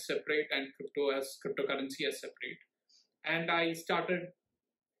blockchain as separate and cryptocurrency as separate. And I started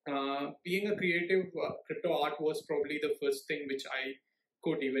being a creative. Crypto art was probably the first thing which I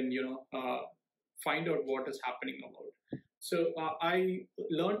could even find out what is happening about. So I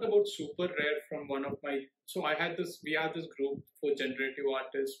learned about Super Rare from one of my. So we had this group for generative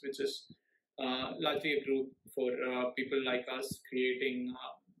artists, which is largely a group for people like us creating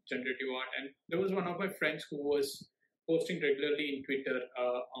generative art. And there was one of my friends who was posting regularly in Twitter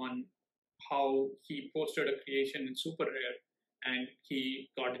on how he posted a creation in Super Rare and he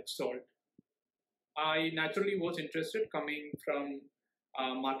got it sold. I naturally was interested, coming from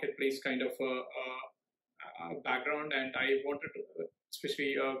a marketplace kind of a background, and I wanted to,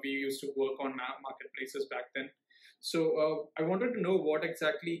 especially we used to work on marketplaces back then. So I wanted to know what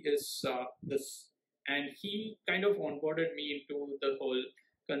exactly is this, and he kind of onboarded me into the whole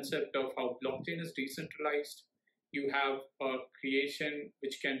concept of how blockchain is decentralized. You have a creation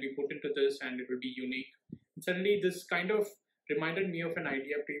which can be put into this and it will be unique. And suddenly this kind of reminded me of an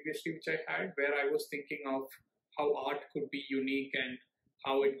idea previously which I had, where I was thinking of how art could be unique and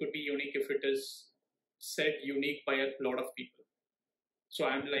how it could be unique if it is said unique by a lot of people. So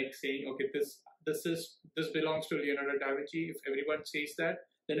I'm like saying, okay, this belongs to Leonardo da Vinci. If everyone says that,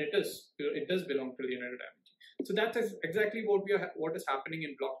 then it does belong to Leonardo da Vinci. So that's exactly what is happening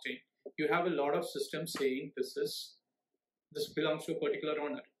in blockchain. You have a lot of systems saying this belongs to a particular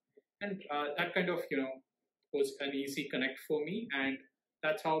owner, and that kind of was an easy connect for me, and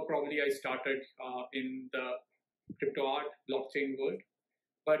that's how probably I started in the crypto art blockchain world.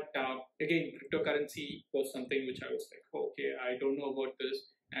 But again, cryptocurrency was something which I was like, okay, I don't know about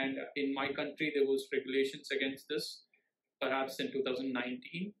this, and in my country there was regulations against this, perhaps in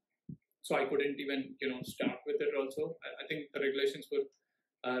 2019. so I couldn't even start with it. Also, I think the regulations were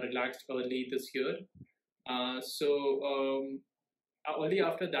relaxed early this year. Only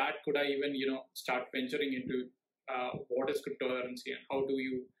after that could I even start venturing into what is cryptocurrency and how do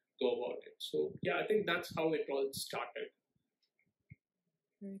you go about it. So yeah, I think that's how it all started.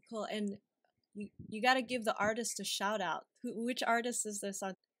 Very cool. And you got to give the artist a shout out. Which artist is this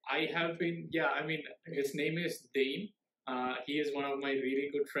on? I have been, I mean, his name is Dame. He is one of my really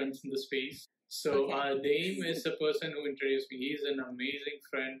good friends in the space. So Dame is the person who introduced me. He's an amazing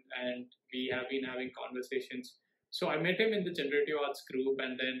friend, and we have been having conversations. So I met him in the generative arts group,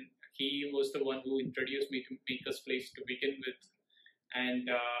 and then he was the one who introduced me to Makerspace to begin with. And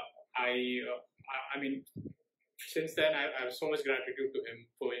I mean, since then I have so much gratitude to him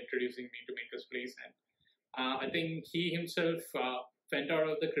for introducing me to Makerspace. And I think he himself went out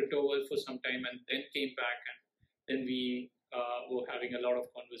of the crypto world for some time and then came back, and then we were having a lot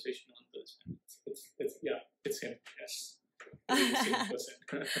of conversation on this. It's him. Yes.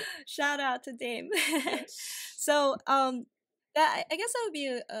 Shout out to Dame. Yes. So that, I guess that would be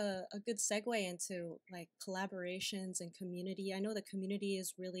a good segue into like collaborations and community. I know the community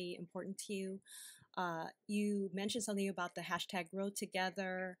is really important to you. You mentioned something about the hashtag Grow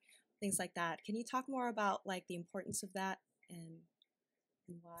Together, things like that. Can you talk more about like the importance of that and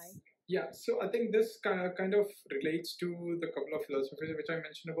why? Yeah, so I think this kind of relates to the couple of philosophies which I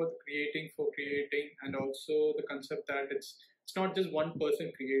mentioned about the creating for creating, and also the concept that it's not just one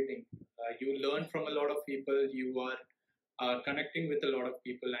person creating. You learn from a lot of people, you are connecting with a lot of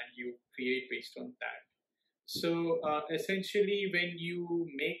people, and you create based on that. So essentially, when you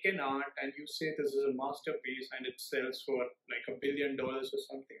make an art and you say this is a masterpiece and it sells for like $1 billion or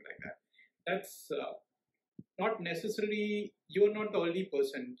something like that, that's not necessarily, you're not the only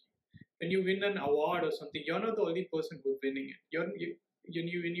person. When you win an award or something, you're not the only person who's winning it. When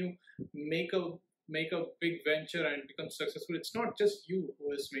you make a big venture and become successful, it's not just you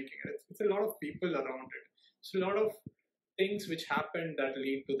who is making it. It's a lot of people around it. It's a lot of things which happen that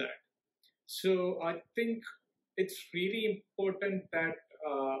lead to that. So I think it's really important that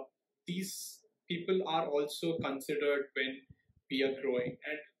these people are also considered when we are growing.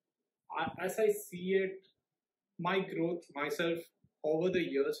 And as I see it, my growth myself over the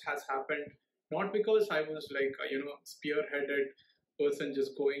years has happened not because I was like spearheaded person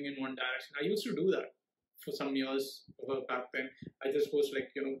just going in one direction. I used to do that for some years back then. I just was like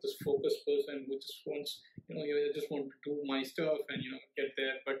this focused person who just wants I just want to do my stuff and get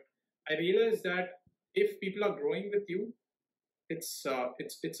there. But I realized that if people are growing with you, it's a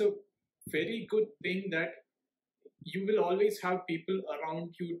very good thing that you will always have people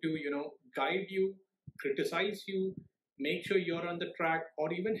around you to guide you, criticize you, make sure you're on the track,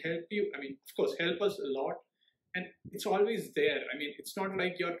 or even help you. I mean, of course, help us a lot. And it's always there. I mean, it's not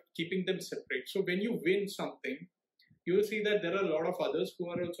like you're keeping them separate. So when you win something, you will see that there are a lot of others who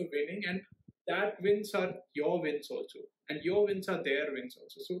are also winning, and that wins are your wins also. And your wins are their wins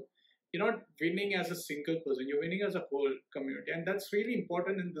also. So you're not winning as a single person, you're winning as a whole community. And that's really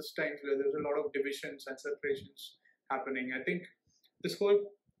important in this times where there's a lot of divisions and separations happening. I think this whole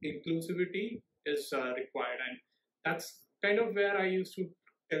inclusivity is required. And that's kind of where I used to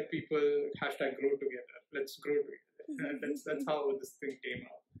tell people, hashtag grow together. Let's grow together. That's how this thing came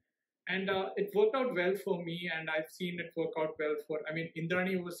out. And it worked out well for me, and I've seen it work out well for, I mean,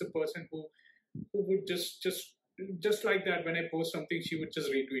 Indrani was the person who would just like that, when I post something, she would just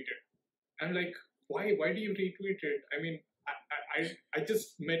retweet it. I'm like, why do you retweet it? I mean, I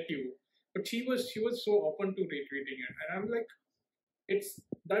just met you. But she was so open to retweeting it. And I'm like, it's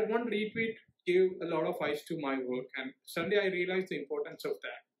that one retweet gave a lot of eyes to my work, and suddenly I realized the importance of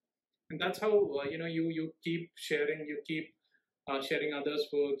that. And that's how you keep sharing, you keep sharing others'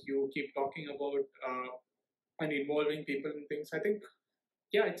 work, you keep talking about and involving people in things. I think,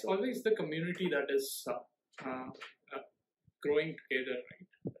 it's always the community that is growing together, right?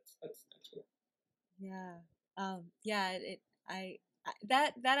 That's what. Yeah.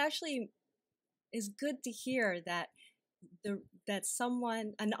 That actually is good to hear, that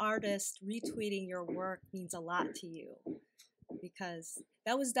an artist retweeting your work means a lot to you, because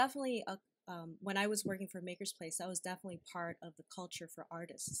that was definitely when I was working for Makerspace, that was definitely part of the culture for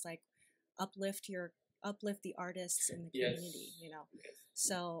artists. It's like uplift the artists in the community, Yes.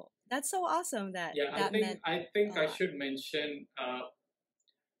 So that's so awesome that I think I should mention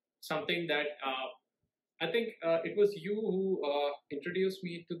something that I think it was you who introduced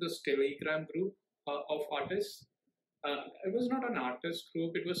me to this Telegram group of artists. It was not an artist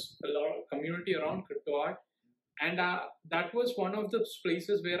group, it was a lot of community around crypto art. And that was one of the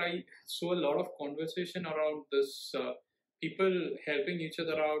places where I saw a lot of conversation around this people helping each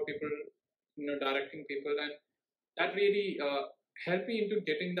other out, people directing people, and that really helped me into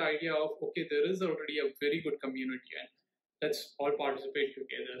getting the idea of, okay, there is already a very good community and let's all participate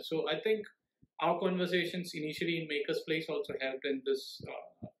together. So I think our conversations initially in Makerspace also helped in this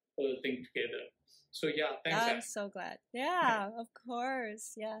whole thing together. So yeah, thanks. I'm so glad. Yeah, of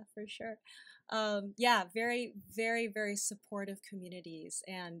course. Yeah, for sure. Yeah, very, very, very supportive communities,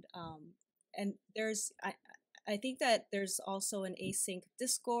 and there's I think that there's also an async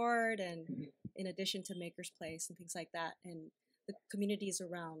Discord, and in addition to Makerspace and things like that, and the communities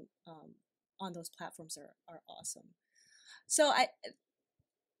around on those platforms are awesome. So I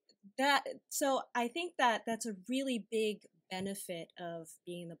think that that's a really big benefit of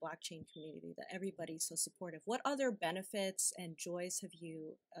being in the blockchain community, that everybody's so supportive. What other benefits and joys have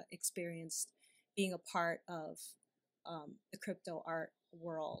you experienced being a part of the crypto art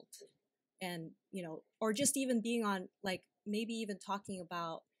world? And, or just even being on, like, maybe even talking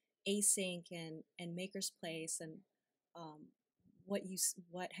about Async and Makerspace, and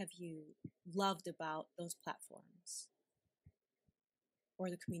what have you loved about those platforms or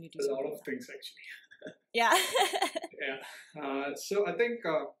the communities? A lot of things, actually. Yeah. Yeah. So I think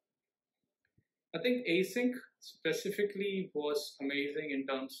Async specifically was amazing in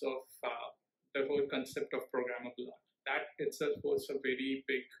terms of the whole concept of programmable art. That itself was a very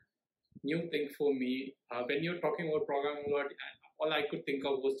big new thing for me. When you're talking about programmable art, all I could think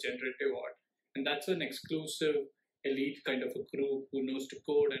of was generative art, and that's an exclusive elite kind of a group who knows to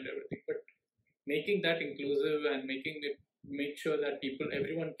code and everything. But making that inclusive and make sure that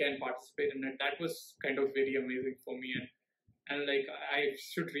everyone can participate in it, that was kind of very amazing for me. And like, I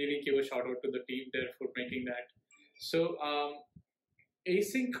should really give a shout out to the team there for making that. So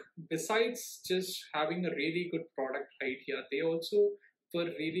Async, besides just having a really good product idea, they also were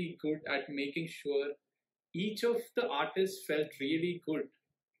really good at making sure each of the artists felt really good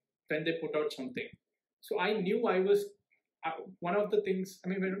when they put out something. So I knew I was one of the things, I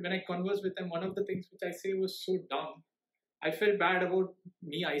mean, when I converse with them, one of the things which I say was so dumb. I felt bad about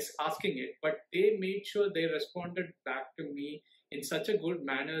me asking it, but they made sure they responded back to me in such a good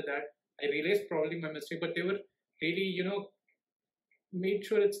manner that I realized probably my mistake, but they were really, made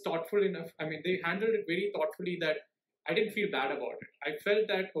sure it's thoughtful enough. I mean, they handled it very thoughtfully that I didn't feel bad about it. I felt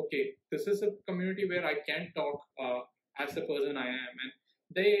that, okay, this is a community where I can talk as the person I am. And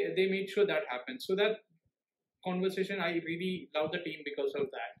they made sure that happened. So that conversation, I really love the team because of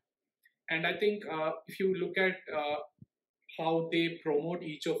that. And I think if you look at how they promote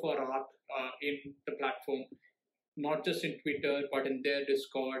each of our art in the platform, not just in Twitter, but in their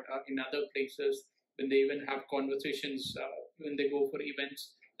Discord, in other places, when they even have conversations, when they go for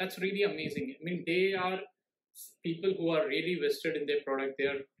events, that's really amazing. I mean, they are people who are really vested in their product, they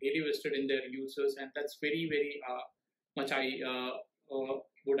are really vested in their users, and that's very, very much I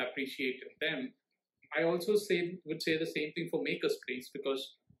would appreciate them. I also would say the same thing for Makerspace,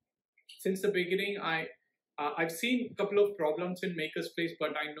 because since the beginning, I've seen a couple of problems in Makerspace, but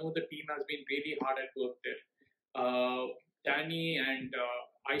I know the team has been really hard at work there. Danny and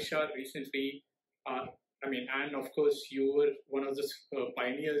Aisha recently, and of course you were one of the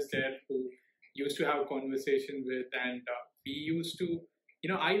pioneers there who used to have a conversation with, and we used to,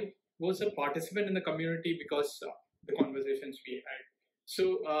 I was a participant in the community because the conversations we had.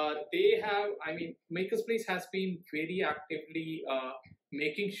 So Makerspace has been very actively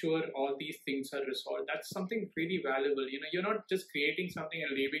making sure all these things are resolved. That's something really valuable. You're not just creating something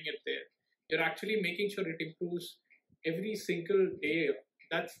and leaving it there. You're actually making sure it improves every single day.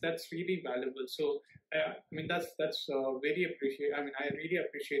 That's really valuable. So that's very appreciate. I really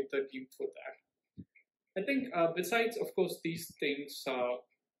appreciate the team for that. I think besides, of course, these things,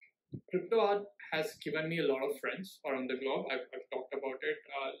 crypto art has given me a lot of friends around the globe. I've talked about it,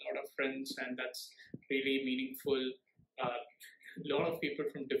 a lot of friends, and that's really meaningful. A lot of people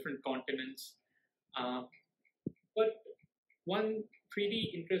from different continents. But one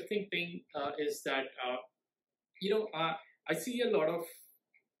pretty interesting thing is that, I see a lot of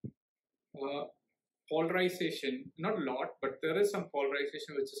polarization, not a lot, but there is some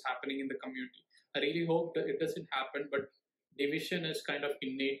polarization which is happening in the community. I really hope that it doesn't happen, but division is kind of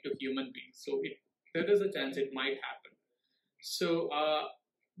innate to human beings. So there is a chance it might happen. So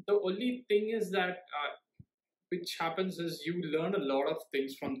the only thing is that which happens is you learn a lot of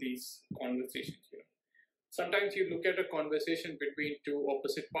things from these conversations. Sometimes you look at a conversation between two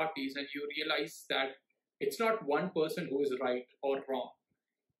opposite parties and you realize that it's not one person who is right or wrong.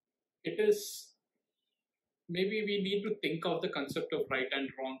 It is, maybe we need to think of the concept of right and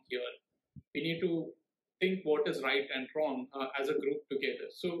wrong here. We need to think what is right and wrong as a group together.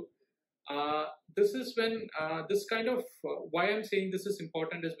 So this is when this kind of why I'm saying this is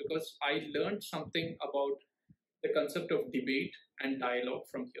important is because I learned something about the concept of debate and dialogue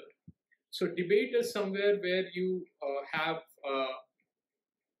from here. So debate is somewhere where you have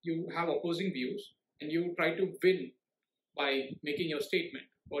opposing views and you try to win by making your statement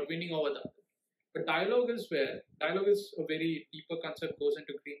or winning over the other. But dialogue is a very deeper concept, goes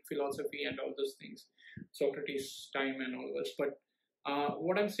into Greek philosophy and all those things, Socrates' time and all this. But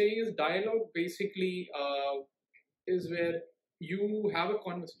what I'm saying is dialogue basically is where you have a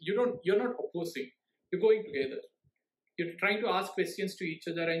conversation. You're not opposing. You're going together. You're trying to ask questions to each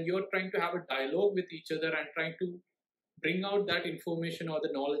other, and you're trying to have a dialogue with each other and trying to bring out that information or the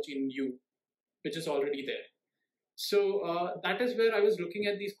knowledge in you, which is already there. So that is where I was looking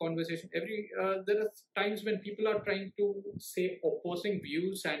at these conversations. There are times when people are trying to say opposing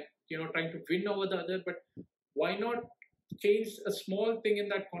views and trying to win over the other. But why not change a small thing in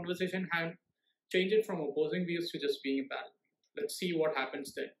that conversation and change it from opposing views to just being a balance? Let's see what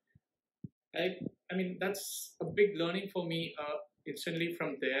happens then. I mean, that's a big learning for me instantly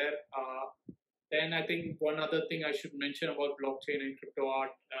from there. Then I think one other thing I should mention about blockchain and crypto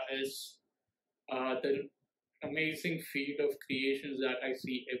art is the amazing field of creations that I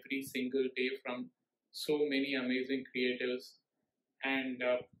see every single day from so many amazing creatives. And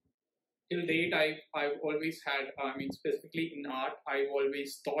till date, I've always had, specifically in art, I've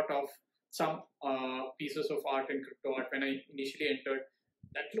always thought of some pieces of art in crypto art when I initially entered.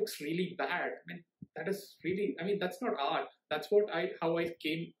 That looks really bad. I mean, that is really, that's not art. That's how I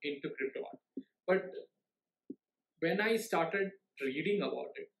came into crypto art. But when I started reading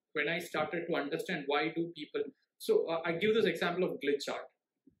about it, when I started to understand why do people, so I give this example of glitch art.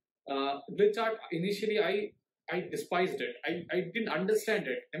 Glitch art, initially I despised it. I didn't understand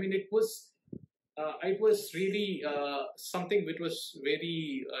it. I mean, it was really something which was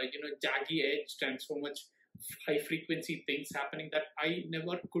very, jaggy edged and so much high frequency things happening that I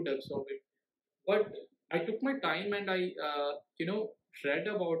never could absorb it. But I took my time and I, read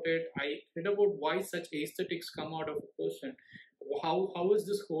about it. I read about why such aesthetics come out of a person. How is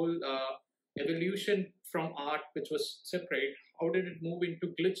this whole evolution from art, which was separate? How did it move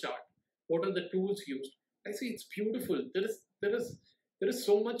into glitch art? What are the tools used? I see it's beautiful. There is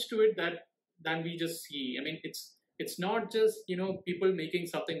so much to it than we just see. I mean, it's not just people making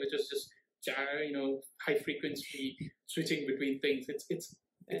something which is just high frequency switching between things.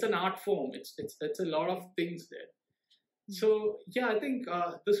 It's an art form. It's a lot of things there. So yeah, I think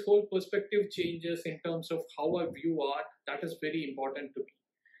this whole perspective changes in terms of how I view art. That is very important to me.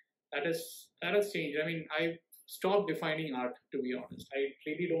 That has changed. I mean, I stopped defining art, to be honest. I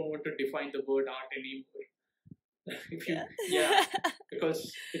really don't want to define the word art anymore.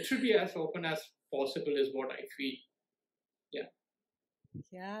 Because it should be as open as possible is what I feel.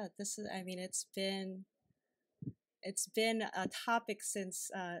 Yeah, this is, it's been a topic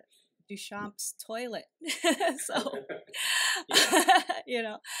since Duchamp's toilet. So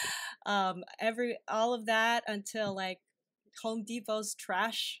all of that until like Home Depot's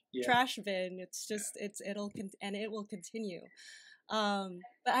trash bin. It's just it will continue.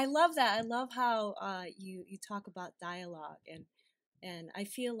 But I love that. I love how you talk about dialogue and I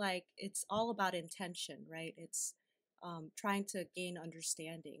feel like it's all about intention, right? It's trying to gain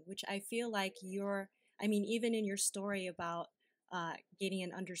understanding, which I feel like even in your story about gaining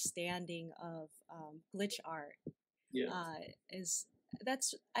an understanding of glitch art,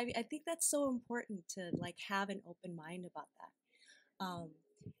 I think that's so important to like have an open mind about that.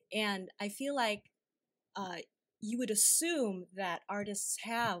 And I feel like you would assume that artists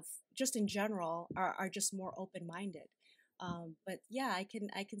have, just in general, are just more open-minded. But yeah, I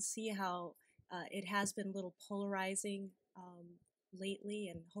can see how it has been a little polarizing lately,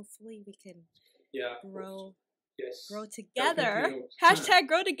 and hopefully we can grow together. Hashtag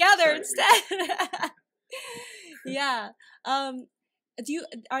grow together instead. Yeah.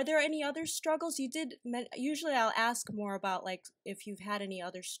 Are there any other struggles? You did. Usually, I'll ask more about like if you've had any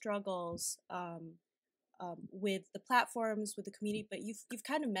other struggles with the platforms, with the community, but you've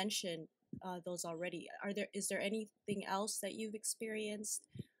kind of mentioned those already. Is there anything else that you've experienced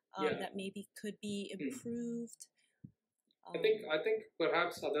that maybe could be improved? I think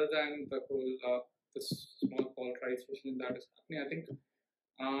perhaps other than the whole this small polarization that is happening, I think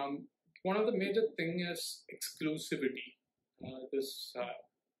one of the major thing is exclusivity.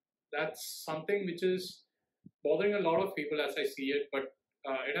 That's something which is bothering a lot of people as I see it, but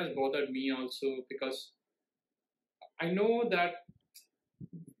it has bothered me also because I know that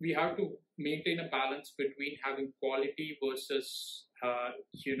we have to maintain a balance between having quality versus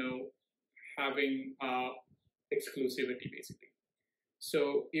having exclusivity basically.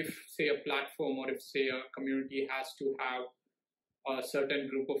 So if, say, a platform or if, say, a community has to have a certain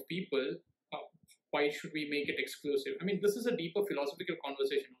group of people, why should we make it exclusive? I mean, this is a deeper philosophical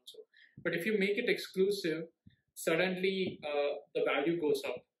conversation also. But if you make it exclusive, suddenly the value goes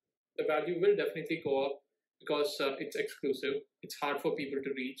up. The value will definitely go up because it's exclusive. It's hard for people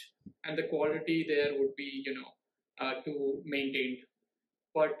to reach, and the quality there would be, to maintain.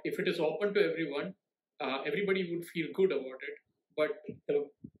 But if it is open to everyone, everybody would feel good about it, but the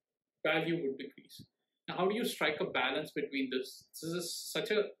value would decrease. Now, how do you strike a balance between this? This is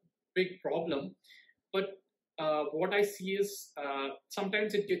such a big problem, but what I see is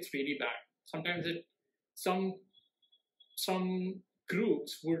sometimes it gets really bad. Sometimes some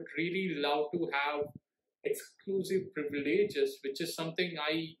groups would really love to have exclusive privileges, which is something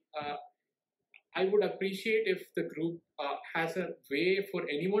I would appreciate if the group has a way for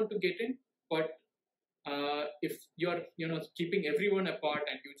anyone to get in. But if you're keeping everyone apart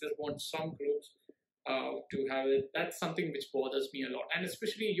and you just want some groups to have it, that's something which bothers me a lot. And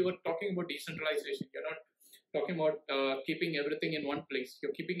especially you're talking about decentralization. You're not talking about keeping everything in one place.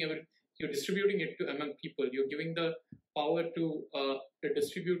 You're distributing it to among people. You're giving the power to a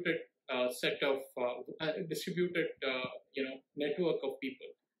distributed set of distributed network of people.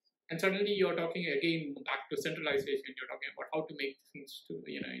 And suddenly you're talking again back to centralization. You're talking about how to make things to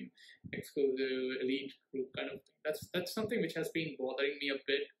in exclusive elite group kind of thing. That's something which has been bothering me a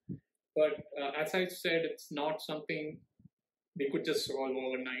bit. But as I said, it's not something they could just solve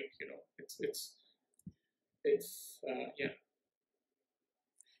overnight. It's yeah.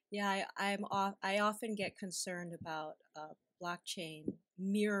 Yeah, I often get concerned about blockchain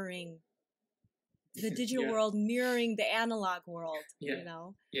mirroring the digital Yeah. world, mirroring the analog world.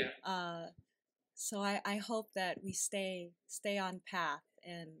 Yeah. Yeah. So I hope that we stay on path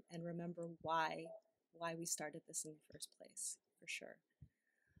and remember why we started this in the first place, for sure.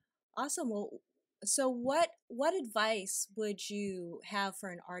 Awesome. Well, so what advice would you have for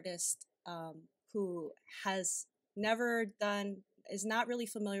an artist who has never done, is not really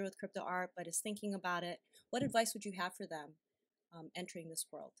familiar with crypto art, but is thinking about it? What advice would you have for them entering this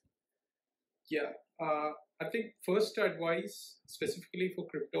world? Yeah, I think first advice specifically for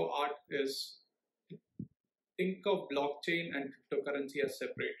crypto art is think of blockchain and cryptocurrency as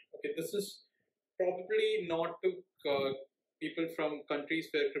separate. Okay, this is probably not to people from countries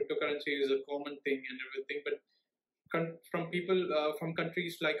where cryptocurrency is a common thing and everything, but from people from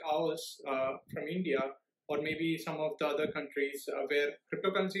countries like ours, from India, or maybe some of the other countries where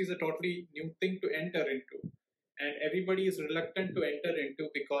cryptocurrency is a totally new thing to enter into, and everybody is reluctant to enter into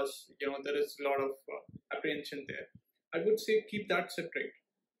because there is a lot of apprehension there. I would say keep that separate.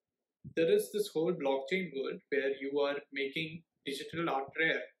 There is this whole blockchain world where you are making digital art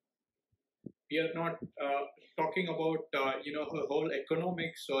rare. We are not talking about the whole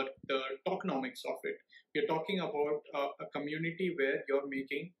economics or the tokenomics of it. We are talking about a community where you're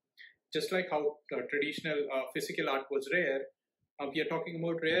making, just like how traditional physical art was rare, we are talking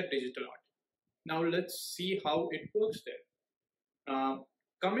about rare digital art. Now let's see how it works there.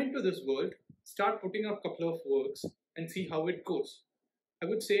 Come into this world, start putting up a couple of works and see how it goes. I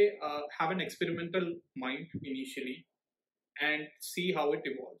would say have an experimental mind initially and see how it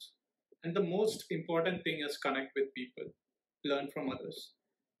evolves. And the most important thing is connect with people, learn from others.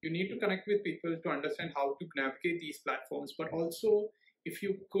 You need to connect with people to understand how to navigate these platforms, but also if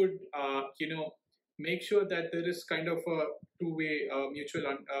you could, make sure that there is kind of a two-way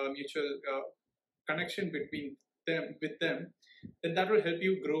mutual connection between them with them, then that will help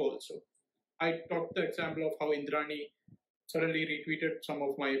you grow also. I talked the example of how Indrani suddenly retweeted some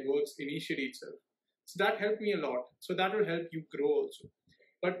of my works initially itself. So that helped me a lot. So that will help you grow also.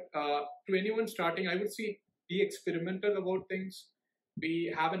 But to anyone starting, I would say be experimental about things.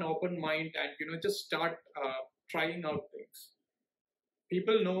 We have an open mind and just start trying out things.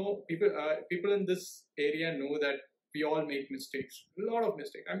 People in this area know that we all make mistakes. A lot of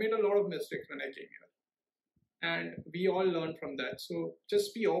mistakes. I made a lot of mistakes when I came here, and we all learn from that. So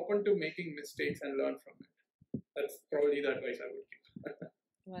just be open to making mistakes and learn from it. That's probably the advice I would give.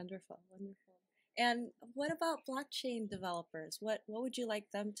 Wonderful, wonderful. And what about blockchain developers? What would you like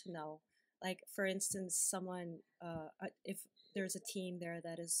them to know? Like, for instance, someone, if there's a team there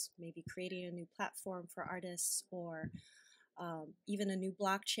that is maybe creating a new platform for artists, or even a new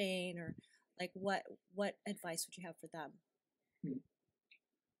blockchain, or like what advice would you have for them?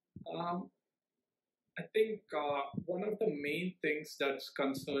 I think one of the main things that's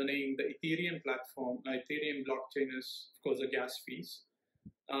concerning the Ethereum platform, Ethereum blockchain, is of course the gas fees.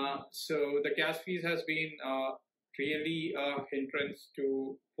 So the gas fees has been really a hindrance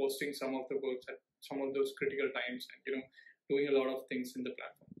to posting some of the works at some of those critical times, and doing a lot of things in the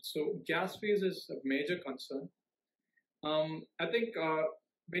platform. So gas fees is a major concern. I think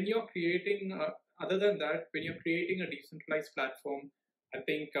when you're creating, other than that, when you're creating a decentralized platform, I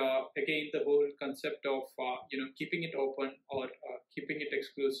think again the whole concept of keeping it open or keeping it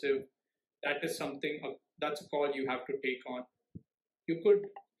exclusive, that is something that's a call you have to take on. You could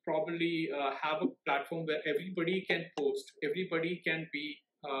probably have a platform where everybody can post, everybody can be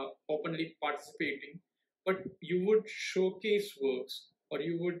openly participating, but you would showcase works, or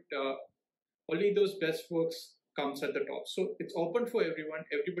you would only those best works comes at the top. So it's open for everyone.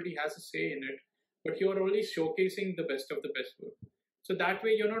 Everybody has a say in it, but you're only showcasing the best of the best work. So that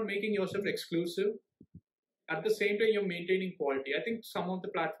way, you're not making yourself exclusive. At the same time, you're maintaining quality. I think some of the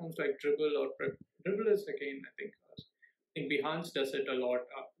platforms like Dribble or Dribble is again, I think Behance does it a lot.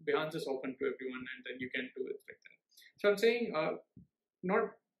 Behance is open to everyone, and then you can do it like that. So I'm saying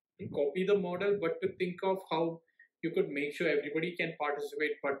not to copy the model, but to think of how you could make sure everybody can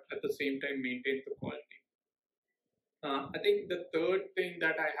participate, but at the same time maintain the quality. I think the third thing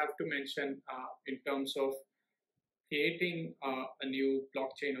that I have to mention in terms of creating a new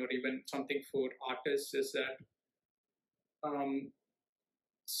blockchain or even something for artists is that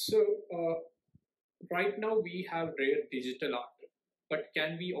right now we have rare digital art, but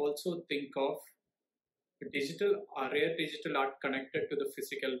can we also think of rare digital art connected to the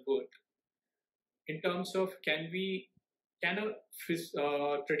physical world? In terms of can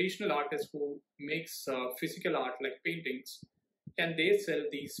a traditional artist who makes physical art like paintings, can they sell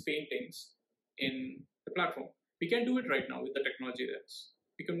these paintings in the platform? We can do it right now with the technology that's.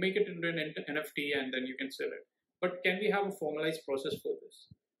 We can make it into an NFT and then you can sell it. But can we have a formalized process for this?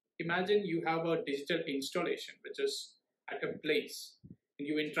 Imagine you have a digital installation which is at a place and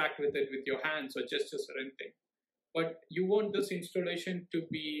you interact with it with your hands or gestures or anything. But you want this installation to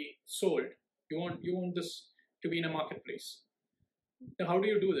be sold. You want this to be in a marketplace. Now, how do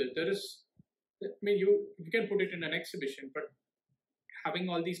you do this? You can put it in an exhibition, but having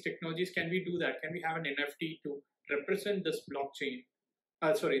all these technologies, can we do that? Can we have an NFT to represent this blockchain?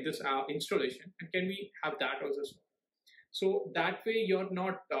 This installation, and can we have that also? So that way, you're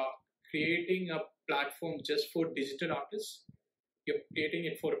not creating a platform just for digital artists. You're creating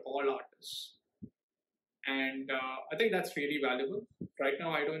it for all artists. And I think that's really valuable. Right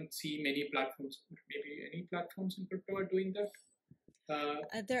now, I don't see many platforms, maybe any platforms in crypto are doing that.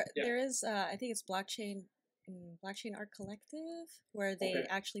 There is, I think it's Blockchain Art Collective, where they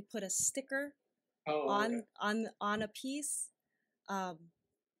actually put a sticker on a piece.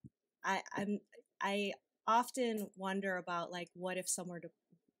 I often wonder about like what if someone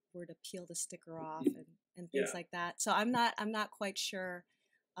were to peel the sticker off and things like that. So I'm not quite sure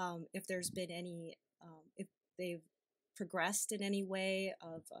if there's been any if they've progressed in any way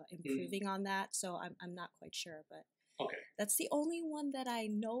of improving on that. So I'm not quite sure, but that's the only one that I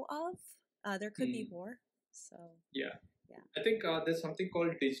know of. There could be more. So yeah. I think there's something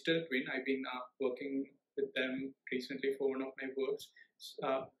called digital twin. I've been working with them recently for one of my works.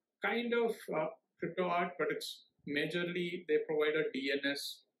 Kind of crypto art, but it's majorly they provide a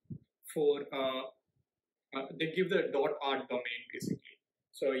DNS for they give the .art domain basically.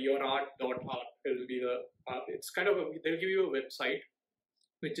 So your art.art will be the it's kind of they'll give you a website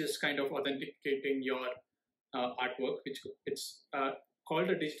which is kind of authenticating your artwork, which it's called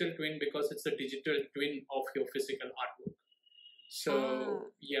a digital twin because it's the digital twin of your physical artwork. So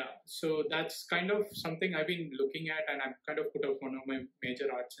so that's kind of something I've been looking at, and I've kind of put up one of my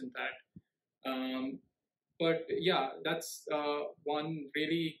major arts in that. But yeah, that's one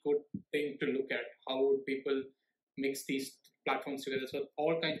really good thing to look at. How would people mix these platforms together? So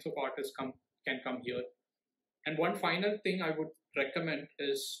all kinds of artists can come here. And one final thing I would recommend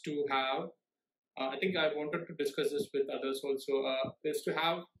is to have. I think I wanted to discuss this with others also. Is to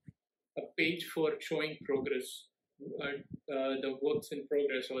have a page for showing progress. The works in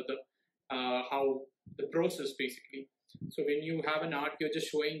progress or the how the process basically. So when you have an art, you're just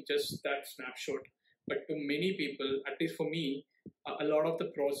showing just that snapshot. But to many people, at least for me, a lot of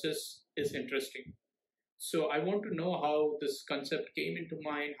the process is interesting. So I want to know how this concept came into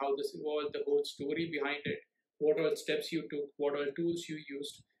mind, how this evolved, the whole story behind it, what all steps you took, what all tools you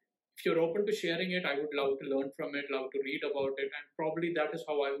used. If you're open to sharing it, I would love to learn from it, love to read about it, and probably that is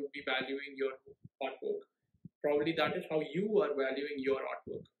how I would be valuing your artwork. Probably that is how you are valuing your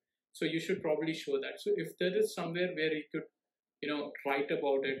artwork. So you should probably show that. So if there is somewhere where you could, write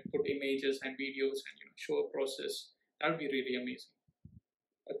about it, put images and videos, and show a process, that would be really amazing.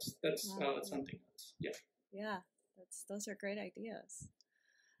 That's something else. Yeah. Yeah, those are great ideas.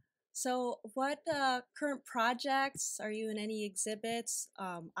 So what current projects are you in? Any exhibits,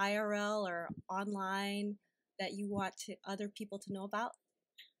 IRL or online, that you want other people to know about?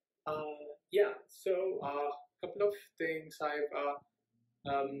 Yeah, so a couple of things I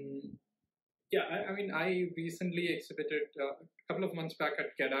mean, I recently exhibited a couple of months back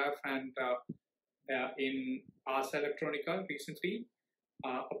at GetAF and in Ars Electronica recently,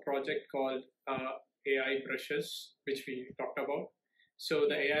 a project called AI Brushes, which we talked about. So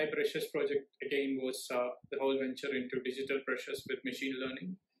the AI Brushes project again was the whole venture into digital brushes with machine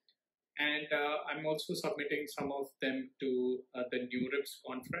learning. And I'm also submitting some of them to the New Rips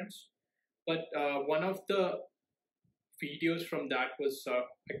conference. But one of the videos from that was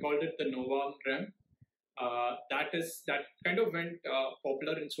I called it the Nova Rem. That kind of went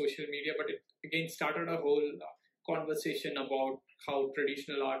popular in social media, but it again started a whole conversation about how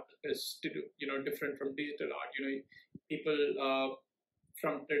traditional art is different from digital art. People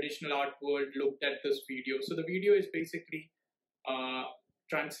from traditional art world looked at this video. So the video is basically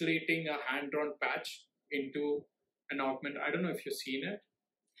translating a hand-drawn patch into an augment. I don't know if you've seen it.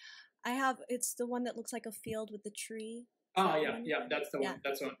 I have. It's the one that looks like a field with the tree. Yeah, that's the one.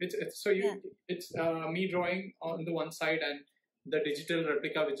 That's the one. It's me drawing on the one side and the digital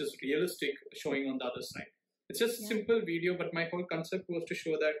replica, which is realistic, showing on the other side. It's just a simple video, but my whole concept was to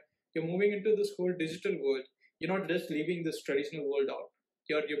show that you're moving into this whole digital world. You're not just leaving this traditional world out.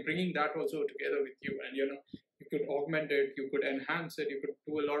 You're bringing that also together with you, and you could augment it, you could enhance it, you could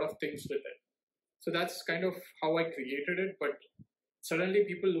do a lot of things with it. So that's kind of how I created it. But suddenly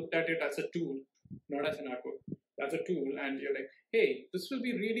people looked at it as a tool, not as an artwork, as a tool, and you're like, hey, this will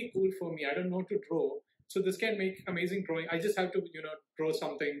be really cool for me. I don't know to draw, so this can make amazing drawing. I just have to draw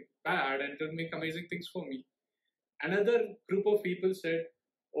something bad and it'll make amazing things for me. Another group of people said,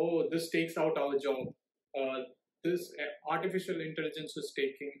 oh, this takes out our job. This artificial intelligence is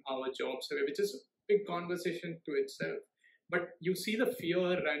taking our jobs away, which is a big conversation to itself. But you see the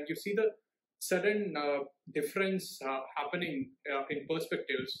fear and you see the sudden difference happening in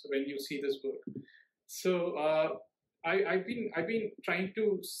perspectives when you see this work. So I've been trying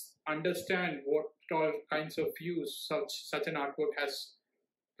to understand what all kinds of views such an artwork has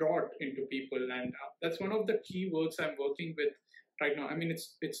brought into people, and that's one of the key works I'm working with right now. I mean,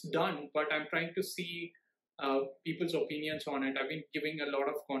 it's done, but I'm trying to see people's opinions on it. I've been giving a lot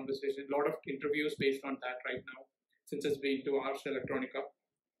of conversation, a lot of interviews based on that right now, since it's been to Ars Electronica.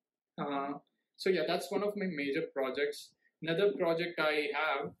 So yeah, that's one of my major projects. Another project I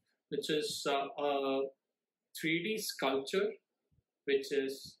have, which is a 3D sculpture, which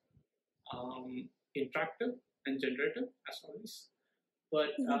is interactive and generative, as always.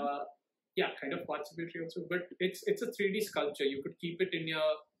 But yeah, kind of participatory also. But it's a 3D sculpture. You could keep it in your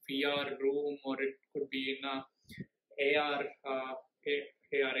VR room, or it could be in a AR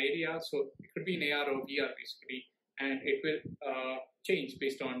area. So it could be in AR or VR basically, and it will change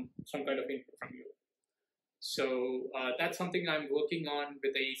based on some kind of input from you. So that's something I'm working on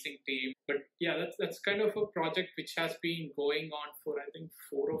with the Async team. But yeah, that's kind of a project which has been going on for I think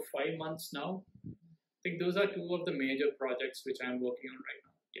 4 or 5 months now. I think those are two of the major projects which I'm working on right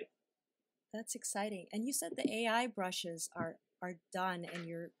now. Yeah, that's exciting. And you said the AI brushes are done, and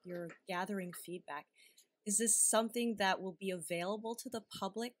you're gathering feedback. Is this something that will be available to the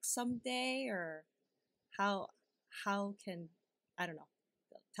public someday, or how can, I don't know?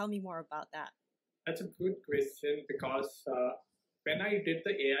 Tell me more about that. That's a good question, because when I did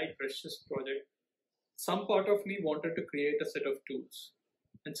the AI brushes project, some part of me wanted to create a set of tools,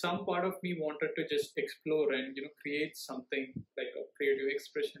 and some part of me wanted to just explore and create something like a creative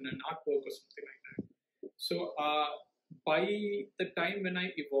expression, an artwork or something like that. So by the time when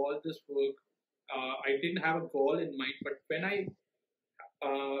I evolved this work, I didn't have a goal in mind, but when I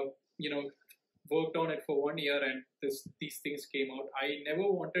worked on it for 1 year and these things came out, I never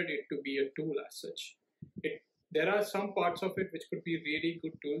wanted it to be a tool as such. There are some parts of it which could be really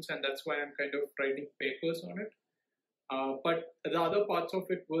good tools, and that's why I'm kind of writing papers on it. But the other parts of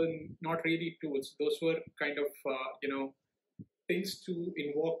it were not really tools. Those were kind of things to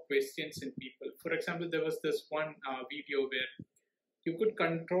invoke questions in people. For example, there was this one video where you could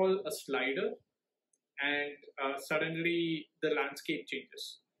control a slider, and suddenly the landscape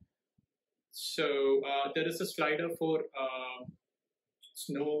changes. So there is a slider for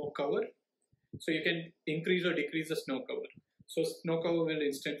snow cover. So you can increase or decrease the snow cover. So snow cover will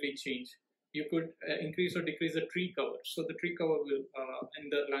instantly change. You could increase or decrease the tree cover. So the tree cover will, and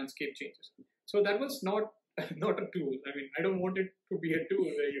the landscape changes. So that was not a tool. I mean, I don't want it to be a tool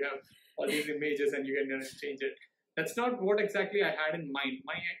where you have all these images and you can change it. That's not what exactly I had in mind.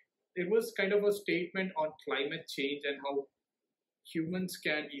 It was kind of a statement on climate change and how humans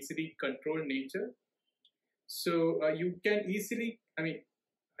can easily control nature. So you can easily, I mean,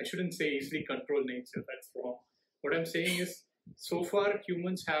 I shouldn't say easily control nature, that's wrong. What I'm saying is, so far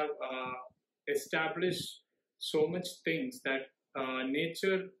humans have established so much things that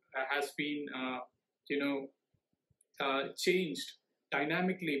nature has been, changed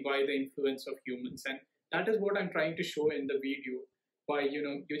dynamically by the influence of humans, and that is what I'm trying to show in the video. By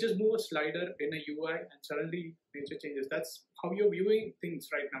you just move a slider in a UI and suddenly nature changes. That's how you're viewing things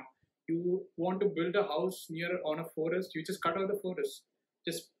right now. You want to build a house near on a forest, you just cut out the forest,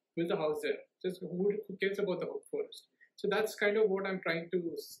 just build a house there. Just who cares about the forest? So that's kind of what I'm trying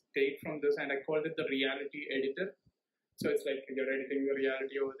to state from this, and I called it the reality editor. So it's like you're editing the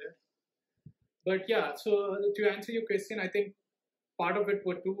reality over there. But yeah, so to answer your question, I think part of it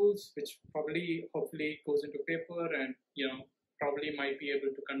were tools, which probably, hopefully, goes into paper, and probably might be able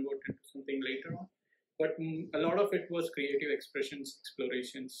to convert into something later on. But a lot of it was creative expressions,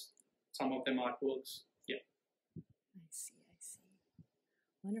 explorations, some of them artworks. Yeah. I see.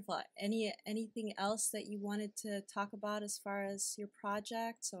 Wonderful. Anything else that you wanted to talk about as far as your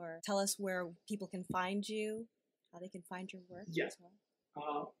projects, or tell us where people can find you, how they can find your work as well?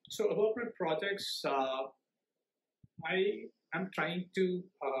 So about my projects, I am trying to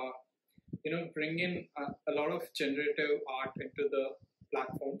bring in a lot of generative art into the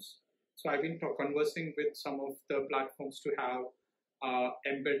platforms. So I've been conversing with some of the platforms to have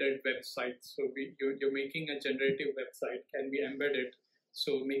embedded websites. So you're making a generative website, can be embedded.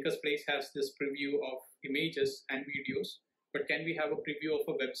 So Maker's Place has this preview of images and videos, but can we have a preview of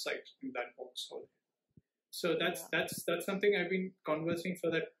a website in that box? So that's something I've been conversing, so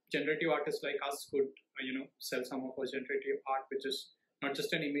that generative artists like us could sell some of our generative art, which is not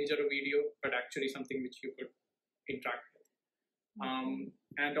just an image or a video, but actually something which you could interact with.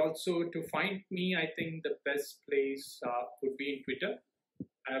 And also to find me, I think the best place would be in Twitter.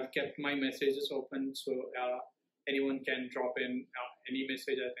 I've kept my messages open, so anyone can drop in any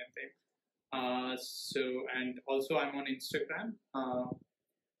message at anything. And also I'm on Instagram.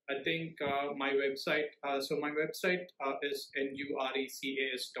 I think my website, is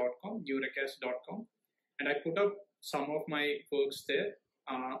nurecas.com, nurecas.com. And I put up some of my works there.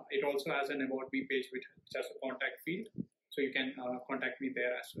 It also has an About Me page, which has a contact field. So you can contact me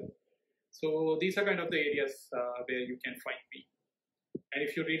there as well. So these are kind of the areas where you can find me. And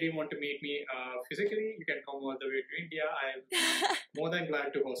if you really want to meet me physically, you can come all the way to India. I'm more than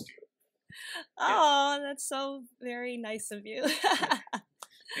glad to host you. Oh, that's so very nice of you.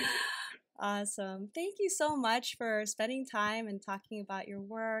 Awesome. Thank you so much for spending time and talking about your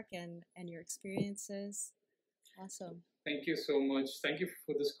work and your experiences. Awesome. Thank you so much. Thank you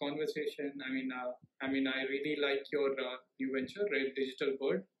for this conversation. I really like your new venture, Rare Digital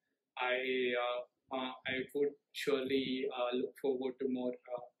Bird. I would surely look forward to more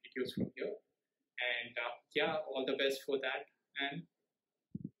videos from here. And all the best for that. And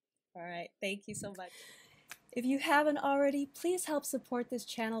all right. Thank you so much. If you haven't already, please help support this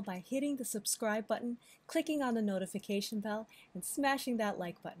channel by hitting the subscribe button, clicking on the notification bell, and smashing that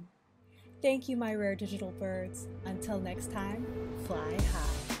like button. Thank you, my rare digital birds. Until next time, fly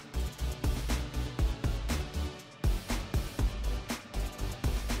high.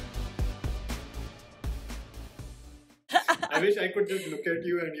 I wish I could just look at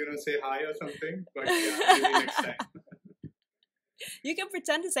you and say hi or something, but maybe next time. You can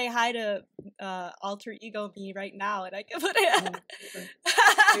pretend to say hi to alter ego me right now, and I can put it.